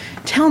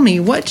 "Tell me,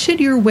 what should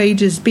your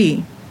wages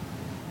be?"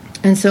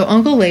 And so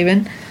Uncle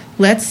Laban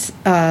lets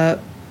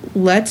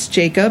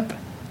Jacob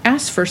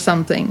ask for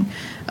something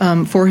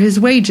for his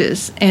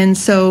wages. And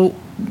so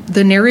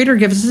the narrator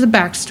gives us a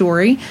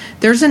backstory.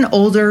 There's an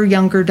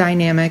older-younger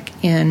dynamic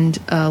in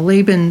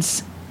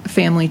Laban's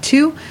family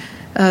too.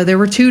 There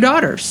were 2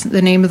 daughters.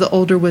 The name of the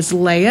older was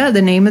Leah.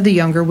 The name of the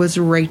younger was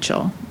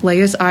Rachel.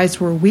 Leah's eyes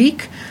were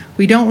weak.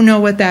 We don't know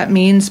what that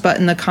means, but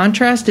in the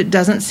contrast, it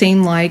doesn't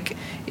seem like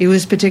it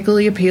was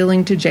particularly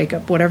appealing to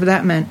Jacob, whatever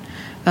that meant.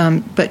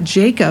 But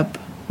Rachel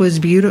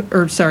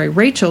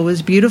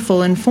was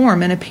beautiful in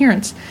form and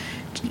appearance.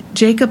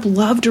 Jacob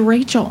loved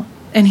Rachel,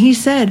 and he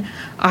said,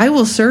 "I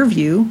will serve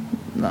you,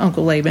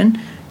 Uncle Laban,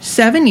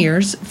 7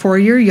 years for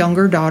your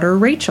younger daughter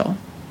Rachel."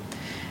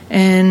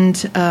 And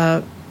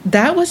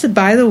that was,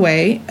 by the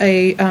way,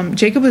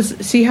 Jacob was,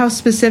 see how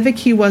specific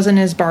he was in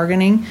his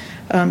bargaining.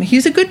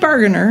 He's a good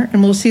bargainer,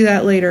 and we'll see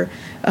that later.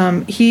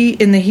 He,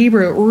 in the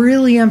Hebrew,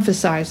 really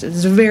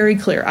emphasizes, it's very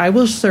clear, "I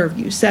will serve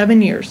you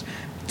 7 years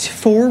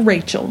for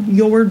Rachel,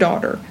 your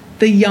daughter,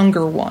 the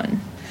younger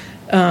one."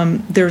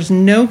 There's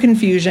no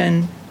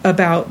confusion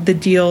about the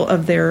deal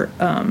of their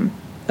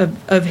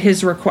of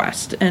his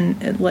request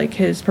and like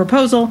his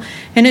proposal.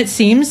 And it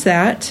seems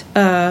that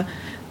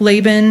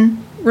Laban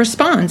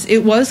responds.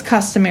 It was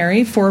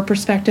customary for a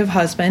prospective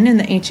husband in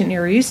the ancient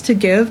Near East to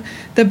give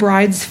the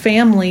bride's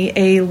family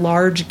a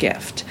large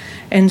gift.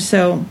 And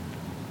so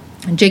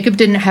Jacob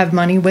didn't have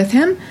money with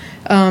him,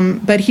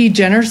 but he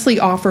generously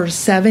offers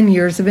 7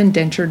 years of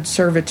indentured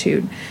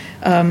servitude.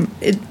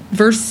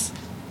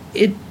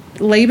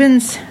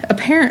 Laban's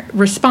apparent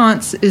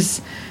response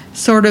is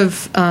sort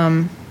of,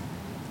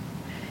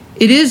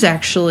 it is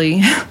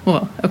actually,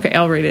 well, okay,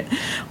 I'll read it.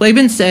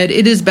 Laban said,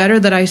 "It is better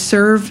that I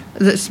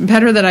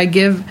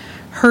give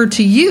her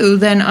to you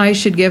than I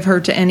should give her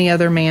to any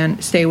other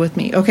man. Stay with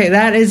me." Okay,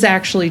 that is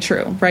actually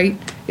true, right?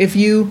 If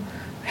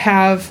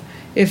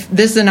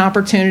this is an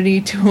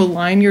opportunity to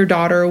align your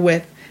daughter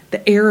with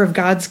the heir of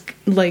God's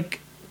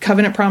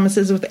covenant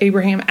promises with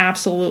Abraham,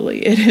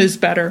 absolutely, it is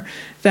better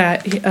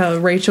that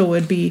Rachel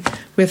would be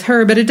with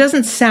her. But it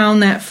doesn't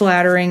sound that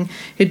flattering.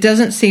 It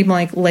doesn't seem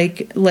like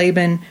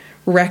Laban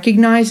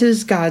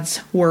recognizes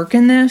God's work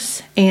in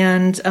this,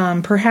 and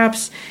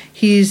perhaps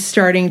he's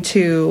starting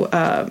to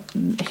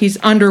he's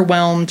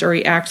underwhelmed, or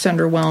he acts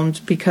underwhelmed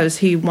because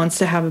he wants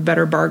to have a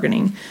better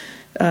bargaining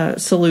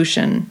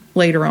solution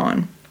later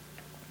on.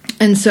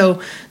 And so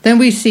then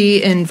we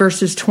see in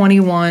verses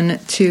 21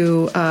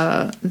 to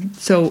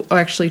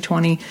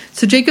 20.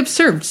 So Jacob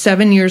served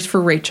 7 years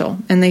for Rachel,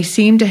 and they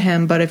seemed to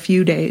him but a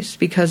few days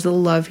because of the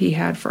love he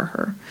had for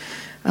her.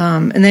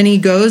 And then he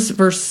goes,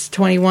 verse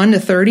 21 to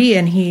 30,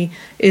 and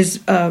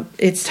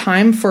it's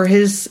time for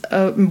his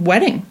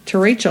wedding to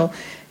Rachel.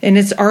 And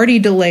it's already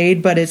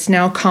delayed, but it's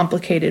now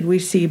complicated, we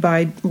see,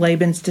 by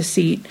Laban's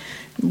deceit.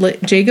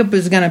 Jacob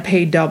is going to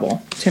pay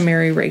double to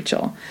marry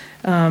Rachel.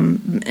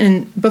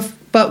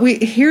 But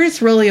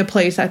here's really a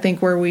place, I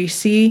think, where we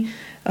see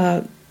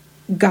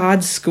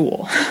God's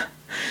school.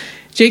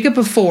 Jacob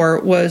before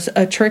was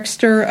a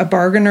trickster, a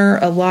bargainer,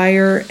 a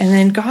liar, and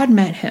then God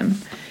met him.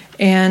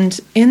 And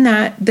in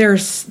that, they're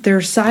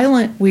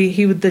silent.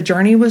 The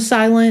journey was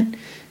silent.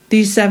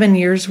 These 7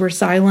 years were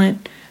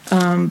silent.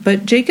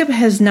 But Jacob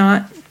has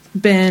not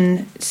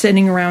been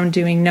sitting around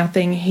doing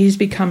nothing. He's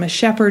become a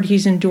shepherd.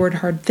 He's endured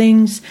hard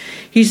things.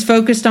 He's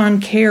focused on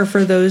care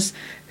for those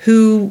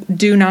who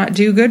do not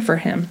do good for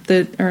him.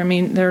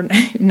 They're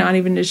not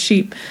even his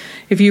sheep.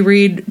 If you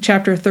read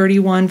chapter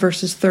 31,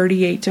 verses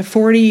 38 to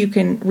 40, you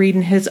can read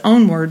in his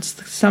own words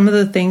some of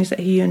the things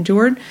that he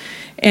endured.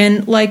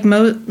 And like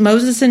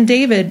Moses and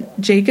David,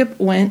 Jacob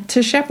went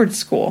to shepherd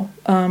school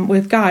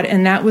with God,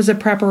 and that was a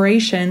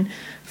preparation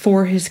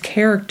for his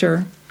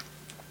character.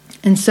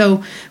 And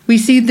so we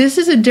see this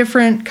is a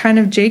different kind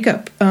of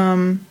Jacob.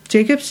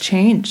 Jacob's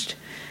changed.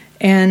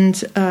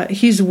 And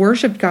he's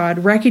worshiped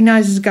God,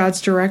 recognizes God's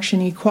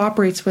direction. He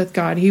cooperates with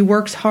God. He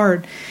works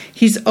hard.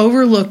 He's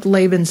overlooked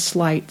Laban's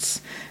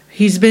slights.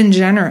 He's been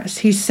generous.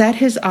 He's set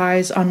his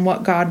eyes on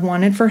what God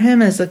wanted for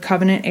him as a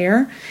covenant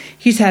heir.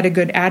 He's had a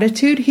good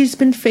attitude. He's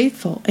been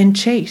faithful and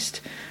chaste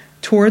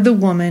toward the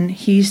woman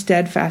he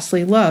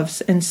steadfastly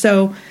loves. And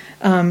so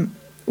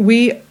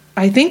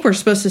I think we're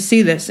supposed to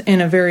see this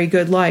in a very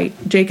good light.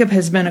 Jacob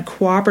has been a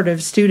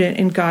cooperative student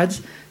in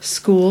God's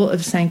school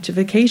of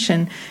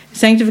sanctification.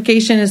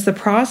 Sanctification is the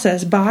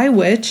process by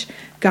which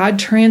God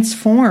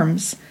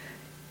transforms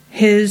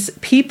his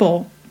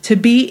people to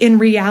be in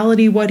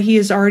reality what he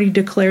has already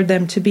declared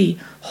them to be,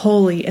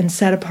 holy and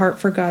set apart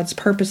for God's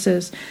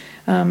purposes,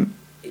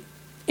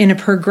 in a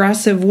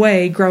progressive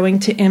way, growing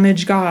to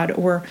image God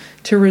or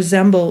to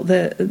resemble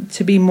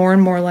to be more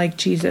and more like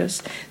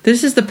Jesus.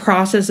 This is the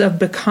process of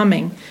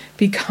becoming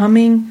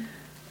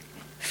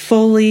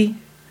fully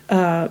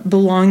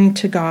belonging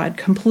to God,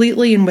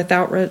 completely and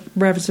without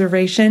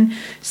reservation.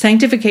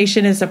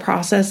 Sanctification is a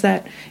process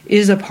that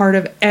is a part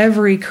of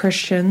every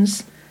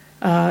Christian's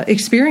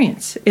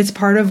experience. It's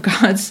part of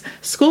God's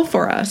school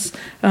for us.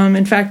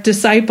 In fact,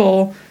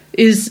 disciple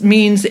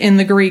means in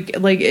the Greek,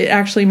 it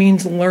actually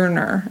means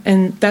learner.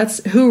 And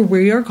that's who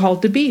we are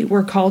called to be.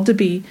 We're called to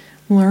be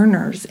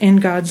learners in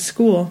God's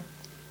school.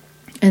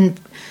 And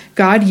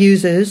God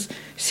uses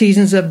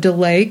seasons of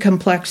delay,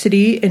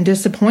 complexity, and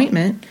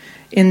disappointment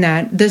in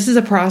that. This is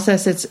a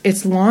process.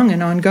 It's long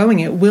and ongoing.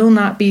 It will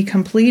not be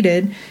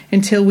completed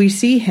until we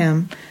see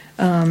him.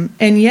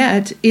 And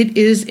yet it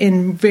is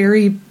in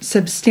very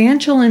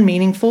substantial and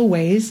meaningful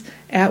ways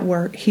at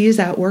work. He is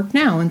at work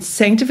now. And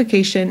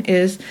sanctification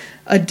is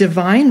a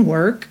divine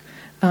work.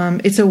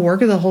 It's a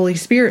work of the Holy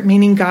Spirit,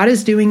 meaning God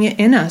is doing it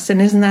in us.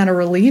 And isn't that a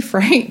relief,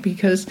 right?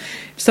 Because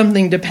if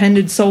something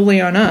depended solely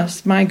on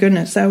us, my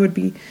goodness, that would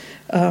be,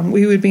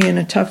 we would be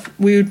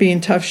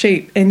in tough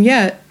shape. And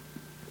yet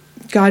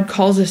God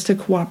calls us to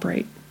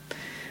cooperate.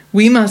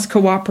 We must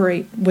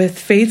cooperate with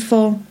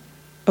faithful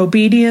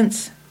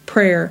obedience,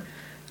 prayer,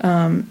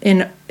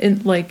 in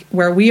like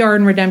where we are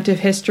in redemptive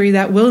history.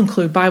 That will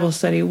include Bible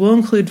study, it will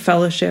include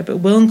fellowship, it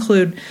will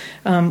include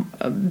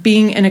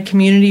being in a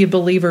community of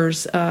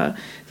believers, the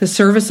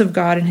service of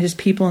God and his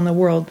people in the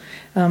world.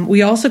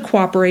 We also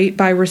cooperate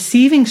by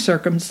receiving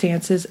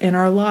circumstances in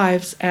our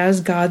lives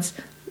as God's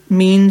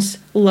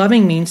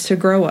loving means to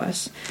grow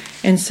us.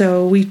 And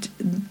so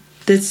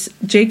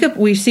Jacob,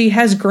 we see,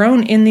 has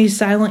grown in these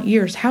silent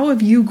years. How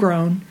have you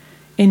grown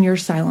in your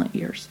silent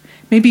years?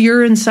 Maybe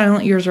you're in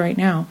silent years right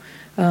now.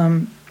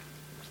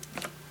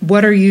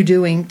 What are you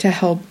doing to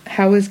help?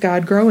 How is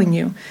God growing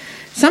you?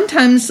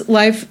 Sometimes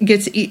life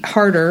gets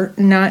harder,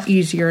 not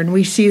easier. And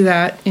we see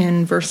that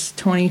in verse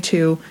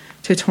 22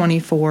 to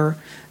 24.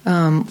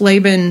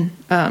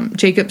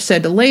 Jacob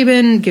said to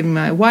Laban, "Give me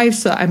my wife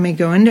so I may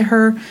go into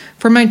her,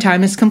 for my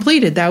time is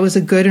completed." That was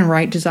a good and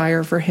right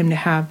desire for him to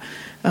have.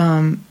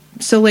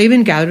 So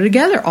Laban gathered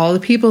together all the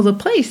people of the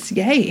place.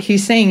 Yay,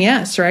 he's saying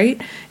yes, right?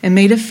 And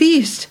made a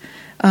feast.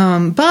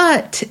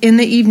 But in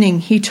the evening,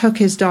 he took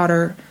his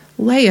daughter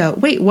Leah.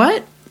 Wait,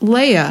 what?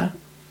 Leah.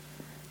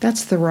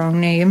 That's the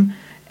wrong name.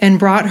 And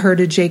brought her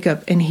to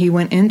Jacob, and he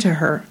went into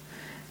her.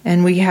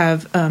 And we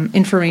have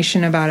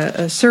information about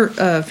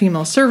a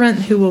female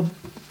servant who will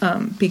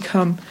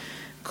become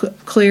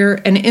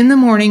clear. And in the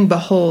morning,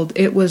 behold,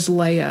 it was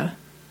Leah.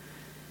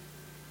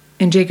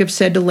 And Jacob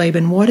said to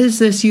Laban, "What is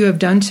this you have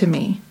done to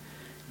me?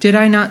 Did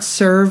I not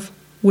serve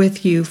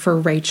with you for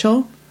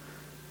Rachel?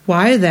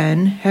 Why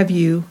then have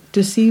you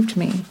deceived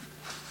me?"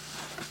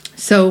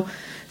 So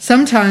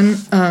sometime,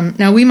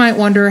 now we might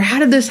wonder, how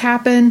did this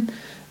happen?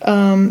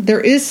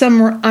 There is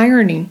some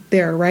irony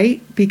there,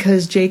 right?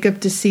 Because Jacob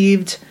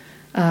deceived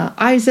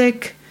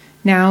Isaac.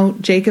 Now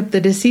Jacob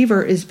the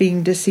deceiver is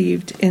being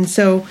deceived. And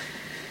so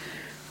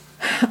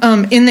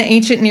in the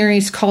ancient Near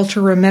East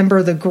culture,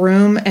 remember, the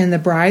groom and the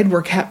bride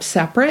were kept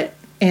separate,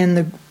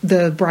 and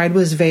the bride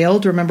was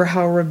veiled. Remember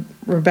how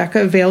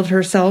Rebecca veiled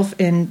herself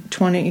in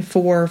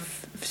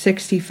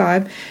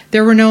 24:65.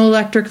 There were no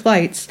electric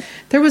lights.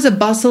 There was a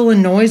bustle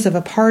and noise of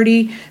a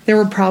party. There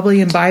were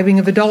probably imbibing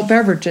of adult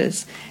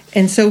beverages.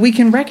 And so we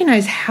can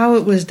recognize how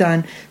it was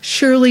done.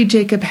 Surely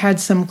Jacob had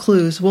some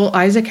clues. Well,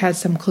 Isaac had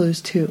some clues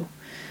too.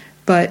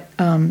 But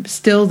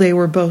still they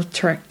were both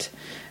tricked.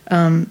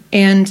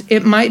 And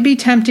it might be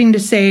tempting to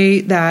say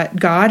that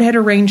God had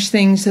arranged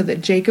things so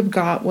that Jacob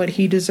got what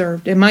he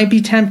deserved. It might be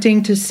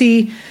tempting to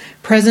see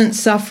present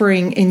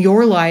suffering in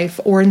your life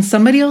or in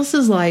somebody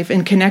else's life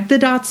and connect the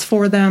dots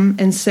for them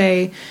and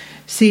say,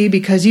 see,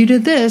 because you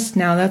did this,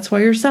 now that's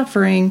why you're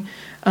suffering.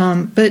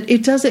 But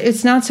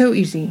it's not so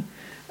easy.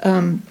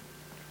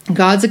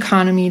 God's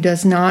economy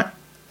does not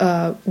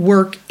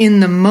work in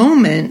the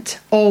moment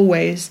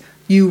always.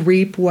 You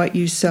reap what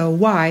you sow.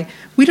 Why?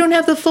 We don't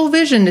have the full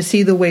vision to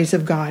see the ways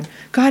of God.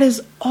 God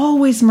is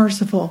always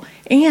merciful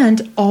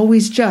and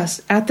always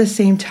just at the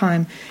same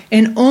time.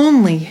 And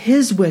only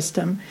his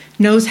wisdom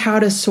knows how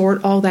to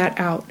sort all that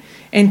out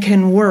and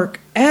can work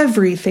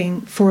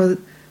everything for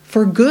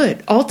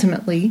good,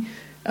 ultimately,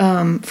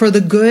 for the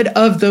good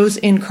of those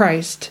in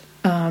Christ.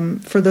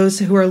 For those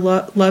who are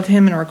love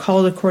him and are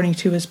called according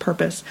to his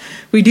purpose.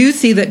 We do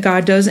see that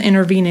God does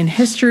intervene in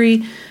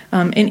history,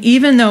 and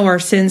even though our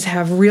sins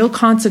have real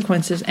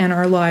consequences in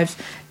our lives,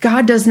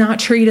 God does not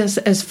treat us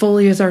as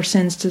fully as our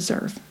sins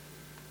deserve.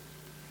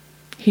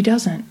 He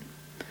doesn't.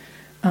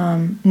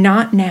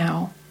 Not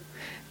now.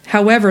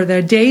 However,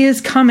 the day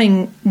is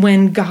coming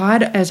when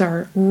God, as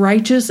our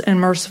righteous and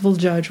merciful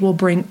judge, will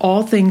bring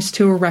all things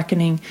to a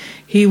reckoning.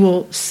 He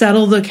will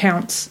settle the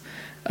accounts.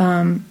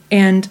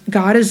 And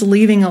God is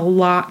leaving a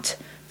lot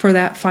for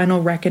that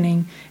final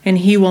reckoning, and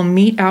he will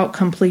mete out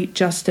complete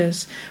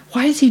justice.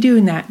 Why is he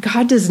doing that?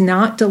 God does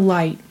not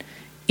delight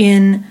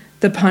in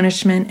the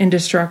punishment and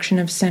destruction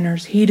of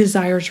sinners. He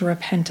desires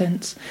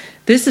repentance.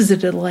 This is a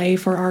delay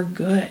for our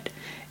good,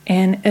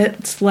 and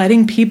it's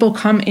letting people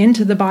come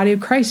into the body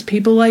of Christ,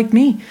 people like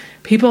me,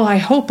 people I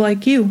hope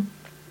like you.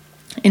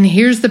 And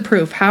here's the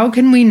proof. How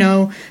can we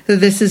know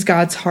that this is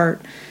God's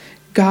heart?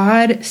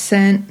 God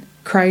sent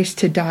Christ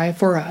to die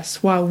for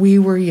us while we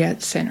were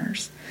yet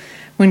sinners.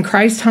 When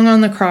Christ hung on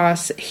the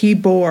cross, he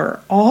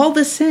bore all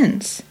the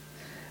sins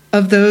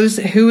of those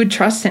who would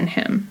trust in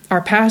him,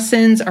 our past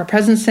sins, our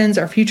present sins,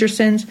 our future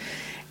sins,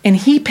 and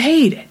he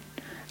paid it.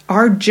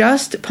 Our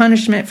just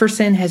punishment for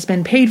sin has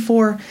been paid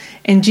for,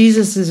 and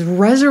Jesus'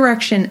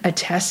 resurrection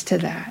attests to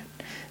that.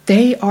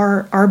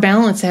 Our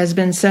balance has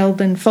been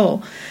settled in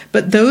full.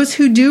 But those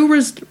who do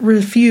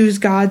refuse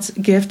God's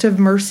gift of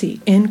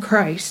mercy in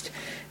Christ,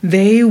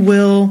 they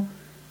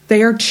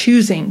are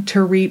choosing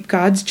to reap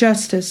God's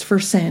justice for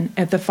sin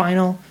at that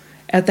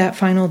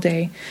final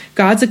day.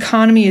 God's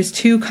economy is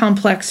too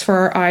complex for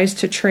our eyes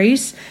to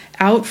trace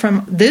out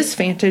from this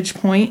vantage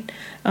point.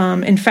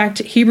 In fact,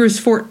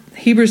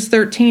 Hebrews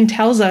 13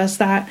 tells us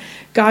that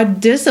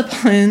God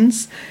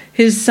disciplines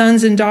his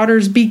sons and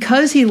daughters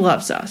because he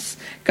loves us.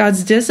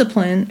 God's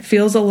discipline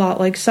feels a lot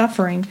like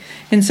suffering.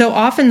 And so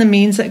often the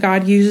means that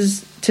God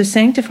uses to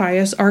sanctify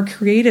us are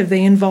creative.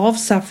 They involve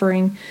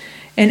suffering.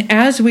 And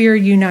as we are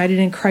united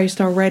in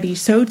Christ already,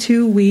 so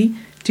too we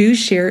do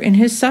share in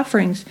his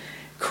sufferings.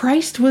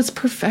 Christ was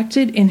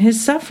perfected in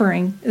his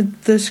suffering.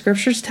 The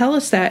scriptures tell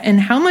us that.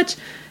 And how much,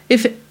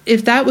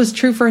 if that was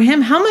true for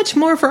him, how much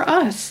more for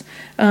us?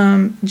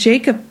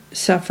 Jacob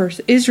suffers,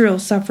 Israel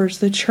suffers,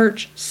 the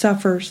church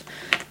suffers,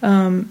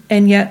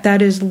 and yet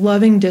that is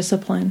loving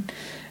discipline.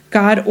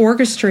 God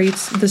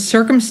orchestrates the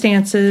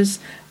circumstances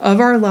of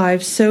our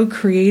lives so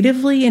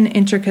creatively and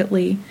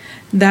intricately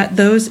that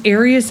those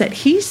areas that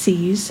he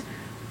sees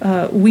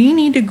we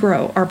need to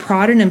grow are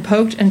prodded and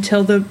poked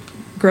until the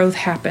growth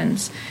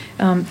happens.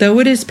 Though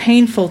it is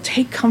painful,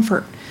 take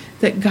comfort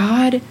that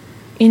God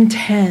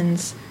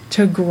intends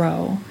to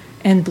grow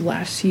and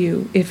bless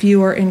you if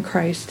you are in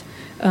Christ.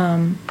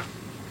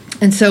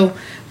 And so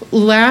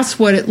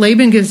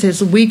Laban gives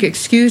his weak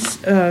excuse.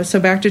 So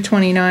back to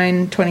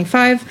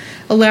 29:25.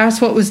 Alas,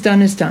 what was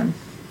done is done.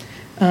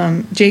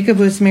 Jacob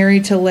was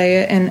married to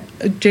Leah, and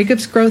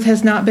Jacob's growth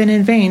has not been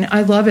in vain.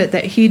 I love it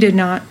that he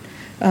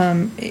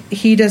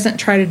doesn't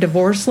try to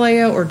divorce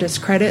Leah or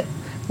discredit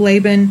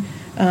Laban.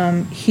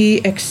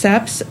 He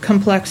accepts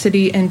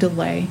complexity and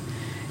delay.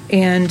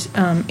 And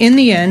in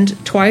the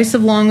end, twice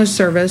as long a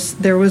service,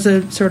 there was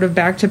a sort of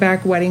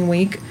back-to-back wedding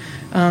week.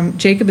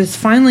 Jacob is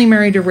finally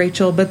married to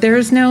Rachel, but there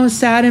is now a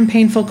sad and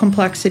painful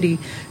complexity.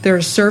 There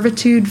is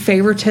servitude,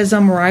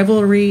 favoritism,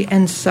 rivalry,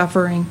 and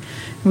suffering.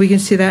 We can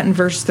see that in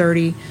verse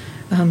 30.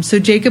 So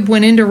Jacob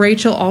went into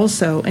Rachel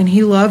also, and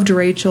he loved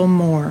Rachel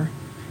more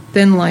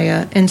than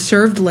Leah and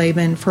served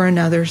Laban for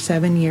another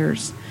 7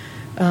 years.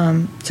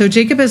 So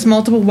Jacob has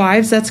multiple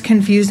wives. That's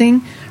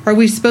confusing. Are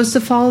we supposed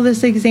to follow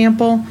this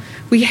example?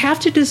 We have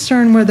to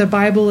discern where the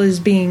Bible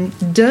is being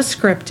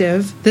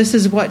descriptive, this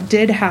is what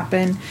did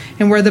happen,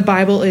 and where the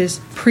Bible is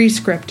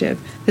prescriptive,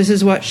 this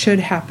is what should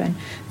happen.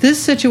 This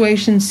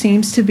situation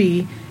seems to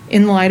be,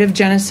 in light of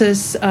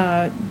Genesis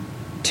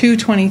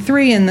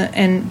 2:23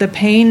 and the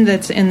pain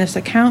that's in this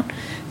account,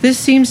 this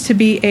seems to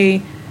be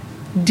a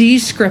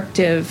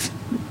descriptive.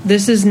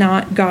 This is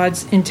not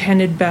God's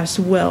intended best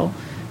will.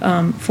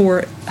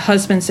 For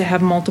husbands to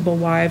have multiple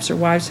wives or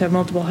wives to have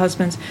multiple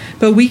husbands.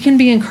 But we can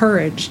be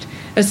encouraged,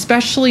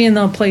 especially in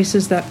the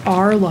places that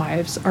our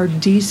lives are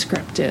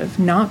descriptive,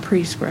 not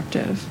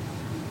prescriptive.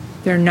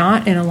 They're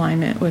not in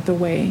alignment with the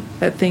way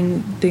that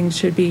things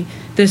should be.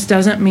 This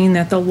doesn't mean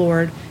that the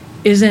Lord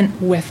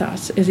isn't with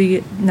us. Is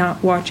he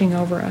not watching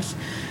over us?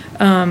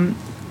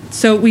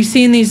 So we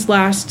see in these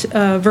last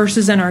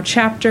verses in our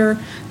chapter,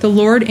 the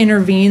Lord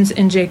intervenes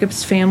in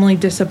Jacob's family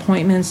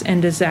disappointments and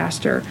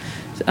disaster.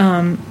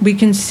 We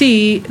can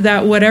see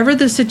that whatever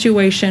the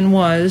situation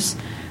was,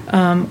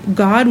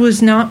 God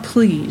was not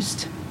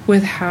pleased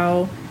with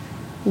how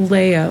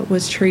Leah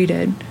was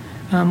treated.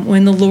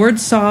 When the Lord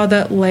saw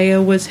that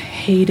Leah was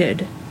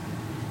hated,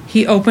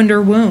 he opened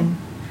her womb,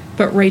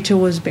 but Rachel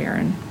was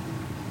barren.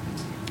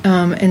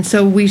 And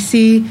so we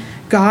see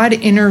God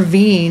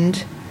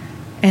intervened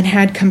and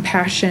had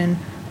compassion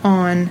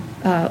on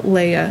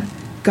Leah.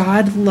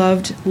 God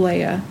loved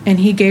Leah, and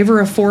he gave her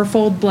a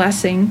fourfold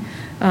blessing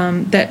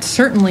that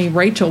certainly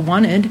Rachel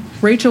wanted.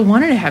 Rachel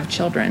wanted to have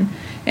children,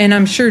 and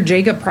I'm sure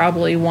Jacob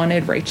probably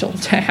wanted Rachel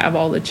to have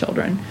all the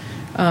children.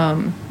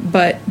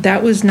 But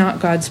that was not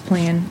God's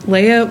plan.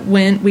 Leah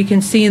went, we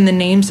can see in the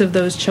names of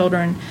those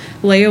children,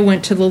 Leah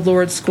went to the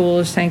Lord's school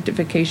of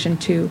sanctification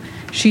too.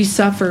 She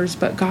suffers,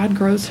 but God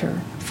grows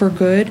her for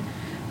good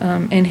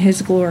and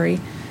his glory.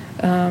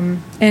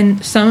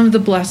 And some of the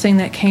blessing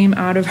that came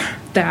out of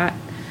that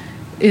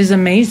is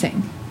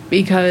amazing,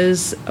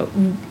 because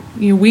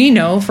we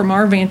know from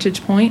our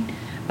vantage point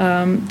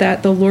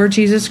that the Lord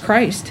Jesus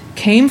Christ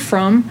came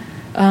from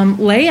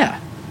Leah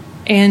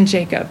and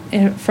Jacob,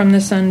 from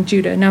the son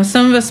Judah. Now,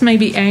 some of us may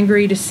be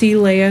angry to see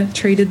Leah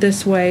treated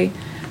this way.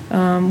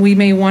 We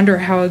may wonder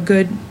how a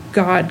good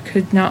God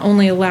could not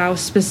only allow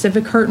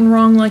specific hurt and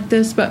wrong like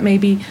this, but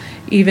maybe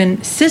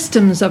even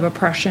systems of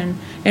oppression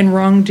and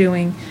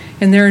wrongdoing.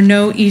 And there are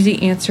no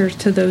easy answers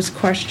to those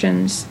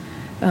questions.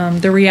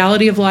 The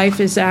reality of life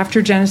is,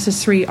 after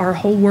Genesis 3, our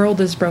whole world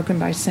is broken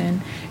by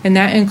sin, and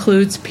that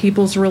includes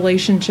people's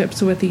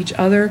relationships with each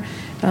other.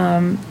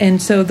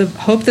 And so the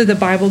hope that the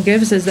Bible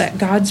gives is that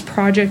God's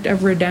project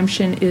of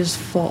redemption is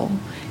full,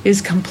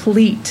 is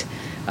complete,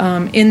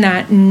 in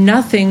that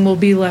nothing will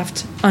be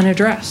left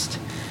unaddressed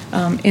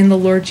in the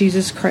Lord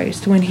Jesus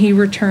Christ. When he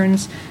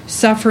returns,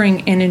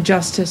 suffering and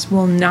injustice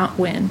will not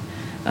win.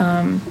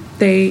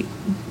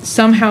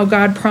 Somehow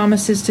God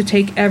promises to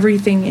take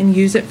everything and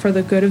use it for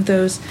the good of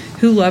those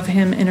who love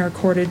him and are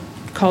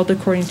called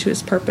according to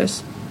his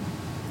purpose.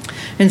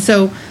 And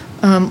so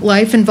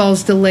life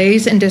involves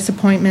delays and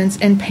disappointments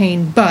and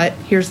pain, but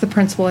here's the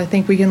principle I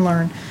think we can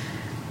learn.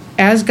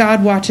 As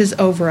God watches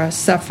over us,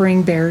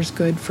 suffering bears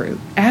good fruit.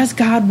 As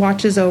God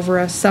watches over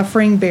us,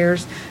 suffering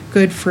bears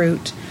good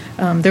fruit.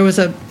 There's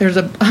a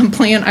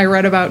plant I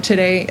read about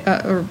today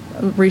or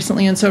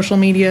recently on social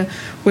media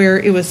where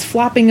it was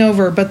flopping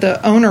over, but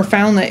the owner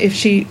found that if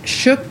she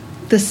shook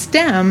the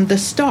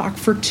stalk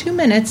for 2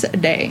 minutes a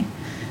day,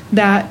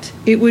 that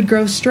it would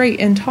grow straight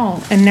and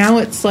tall. And now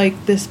it's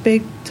like this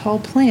big, tall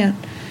plant.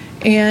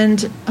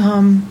 And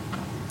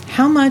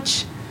how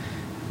much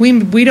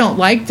we don't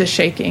like the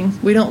shaking,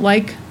 we don't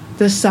like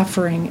the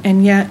suffering,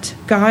 and yet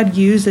God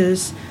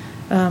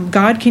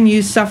can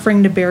use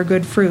suffering to bear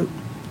good fruit.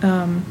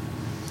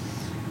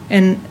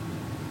 And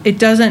it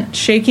doesn't,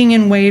 shaking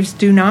and waves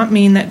do not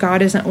mean that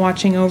God isn't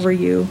watching over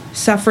you.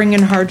 Suffering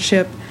and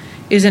hardship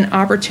is an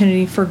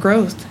opportunity for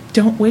growth.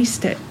 Don't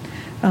waste it.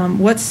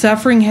 What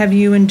suffering have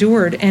you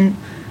endured? And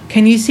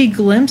can you see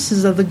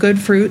glimpses of the good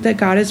fruit that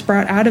God has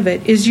brought out of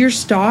it? Is your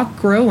stalk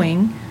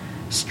growing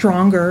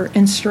stronger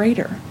and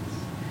straighter?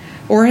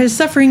 Or has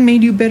suffering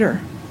made you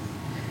bitter?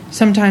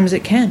 Sometimes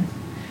it can.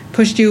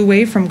 Pushed you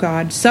away from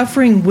God.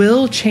 Suffering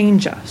will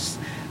change us.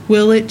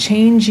 Will it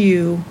change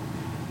you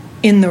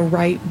in the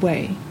right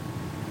way?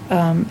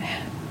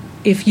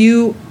 If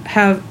you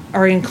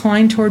are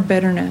inclined toward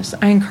bitterness,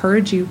 I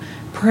encourage you,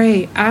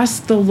 pray,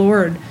 ask the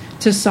Lord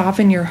to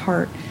soften your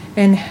heart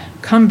and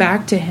come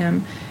back to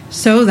him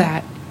so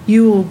that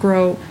you will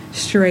grow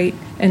straight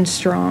and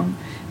strong.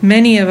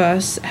 Many of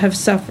us have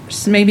suffered,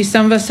 maybe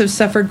some of us have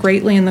suffered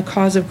greatly in the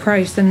cause of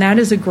Christ, and that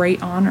is a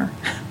great honor.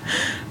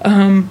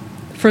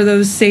 For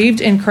those saved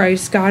in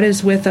Christ, God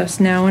is with us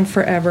now and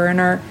forever,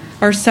 and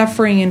our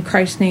suffering in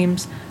Christ's name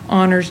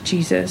honors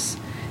Jesus.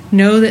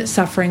 Know that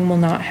suffering will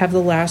not have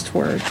the last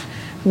word.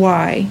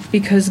 Why?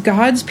 Because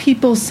God's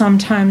people,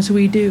 sometimes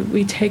we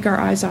take our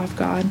eyes off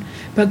God,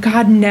 but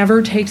God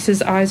never takes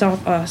his eyes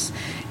off us.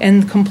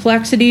 And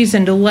complexities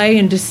and delay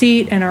and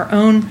deceit and our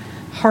own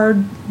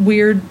hard,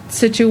 weird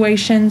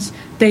situations,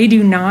 they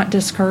do not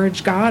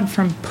discourage God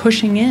from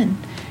pushing in.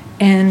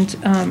 And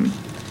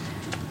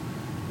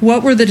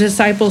what were the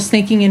disciples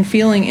thinking and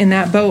feeling in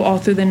that boat all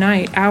through the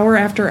night, hour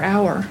after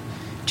hour?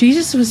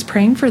 Jesus was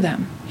praying for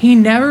them. He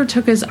never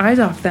took his eyes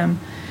off them.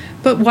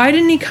 But why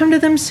didn't he come to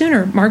them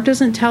sooner? Mark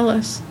doesn't tell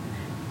us.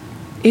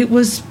 It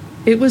was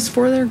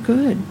for their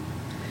good.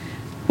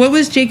 What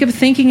was Jacob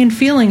thinking and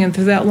feeling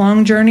through that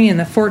long journey and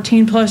the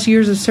 14 plus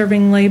years of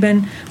serving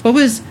Laban? What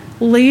was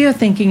Leah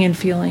thinking and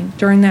feeling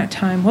during that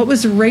time? What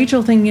was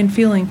Rachel thinking and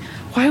feeling?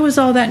 Why was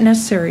all that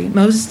necessary?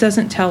 Moses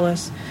doesn't tell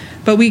us.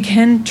 But we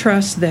can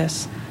trust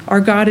this.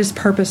 Our God is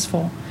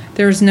purposeful.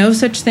 There is no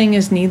such thing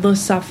as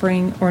needless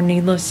suffering or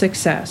needless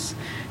success.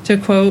 To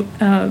quote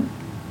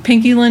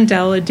Pinky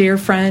Lindell, a dear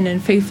friend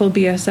and faithful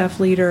BSF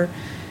leader,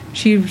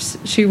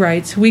 she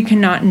writes, "We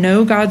cannot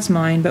know God's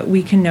mind, but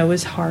we can know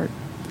his heart."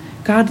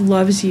 God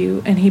loves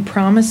you, and he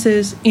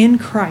promises in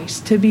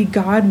Christ to be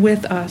God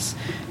with us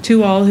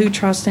to all who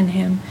trust in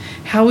him.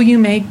 How will you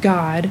make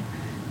God's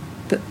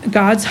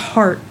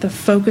heart the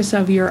focus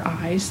of your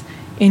eyes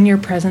in your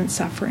present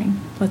suffering?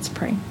 Let's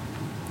pray.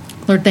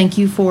 Lord, thank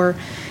you for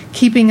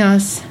keeping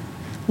us,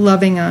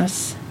 loving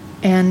us,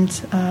 and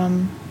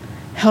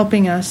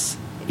helping us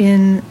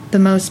in the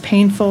most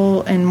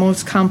painful and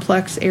most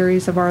complex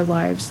areas of our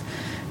lives.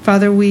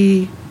 Father,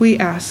 we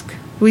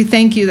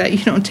thank you that you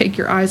don't take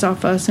your eyes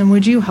off us, and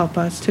would you help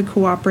us to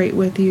cooperate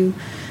with you,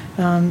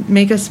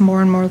 make us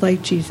more and more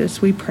like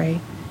Jesus, we pray.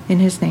 In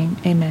his name,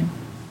 amen.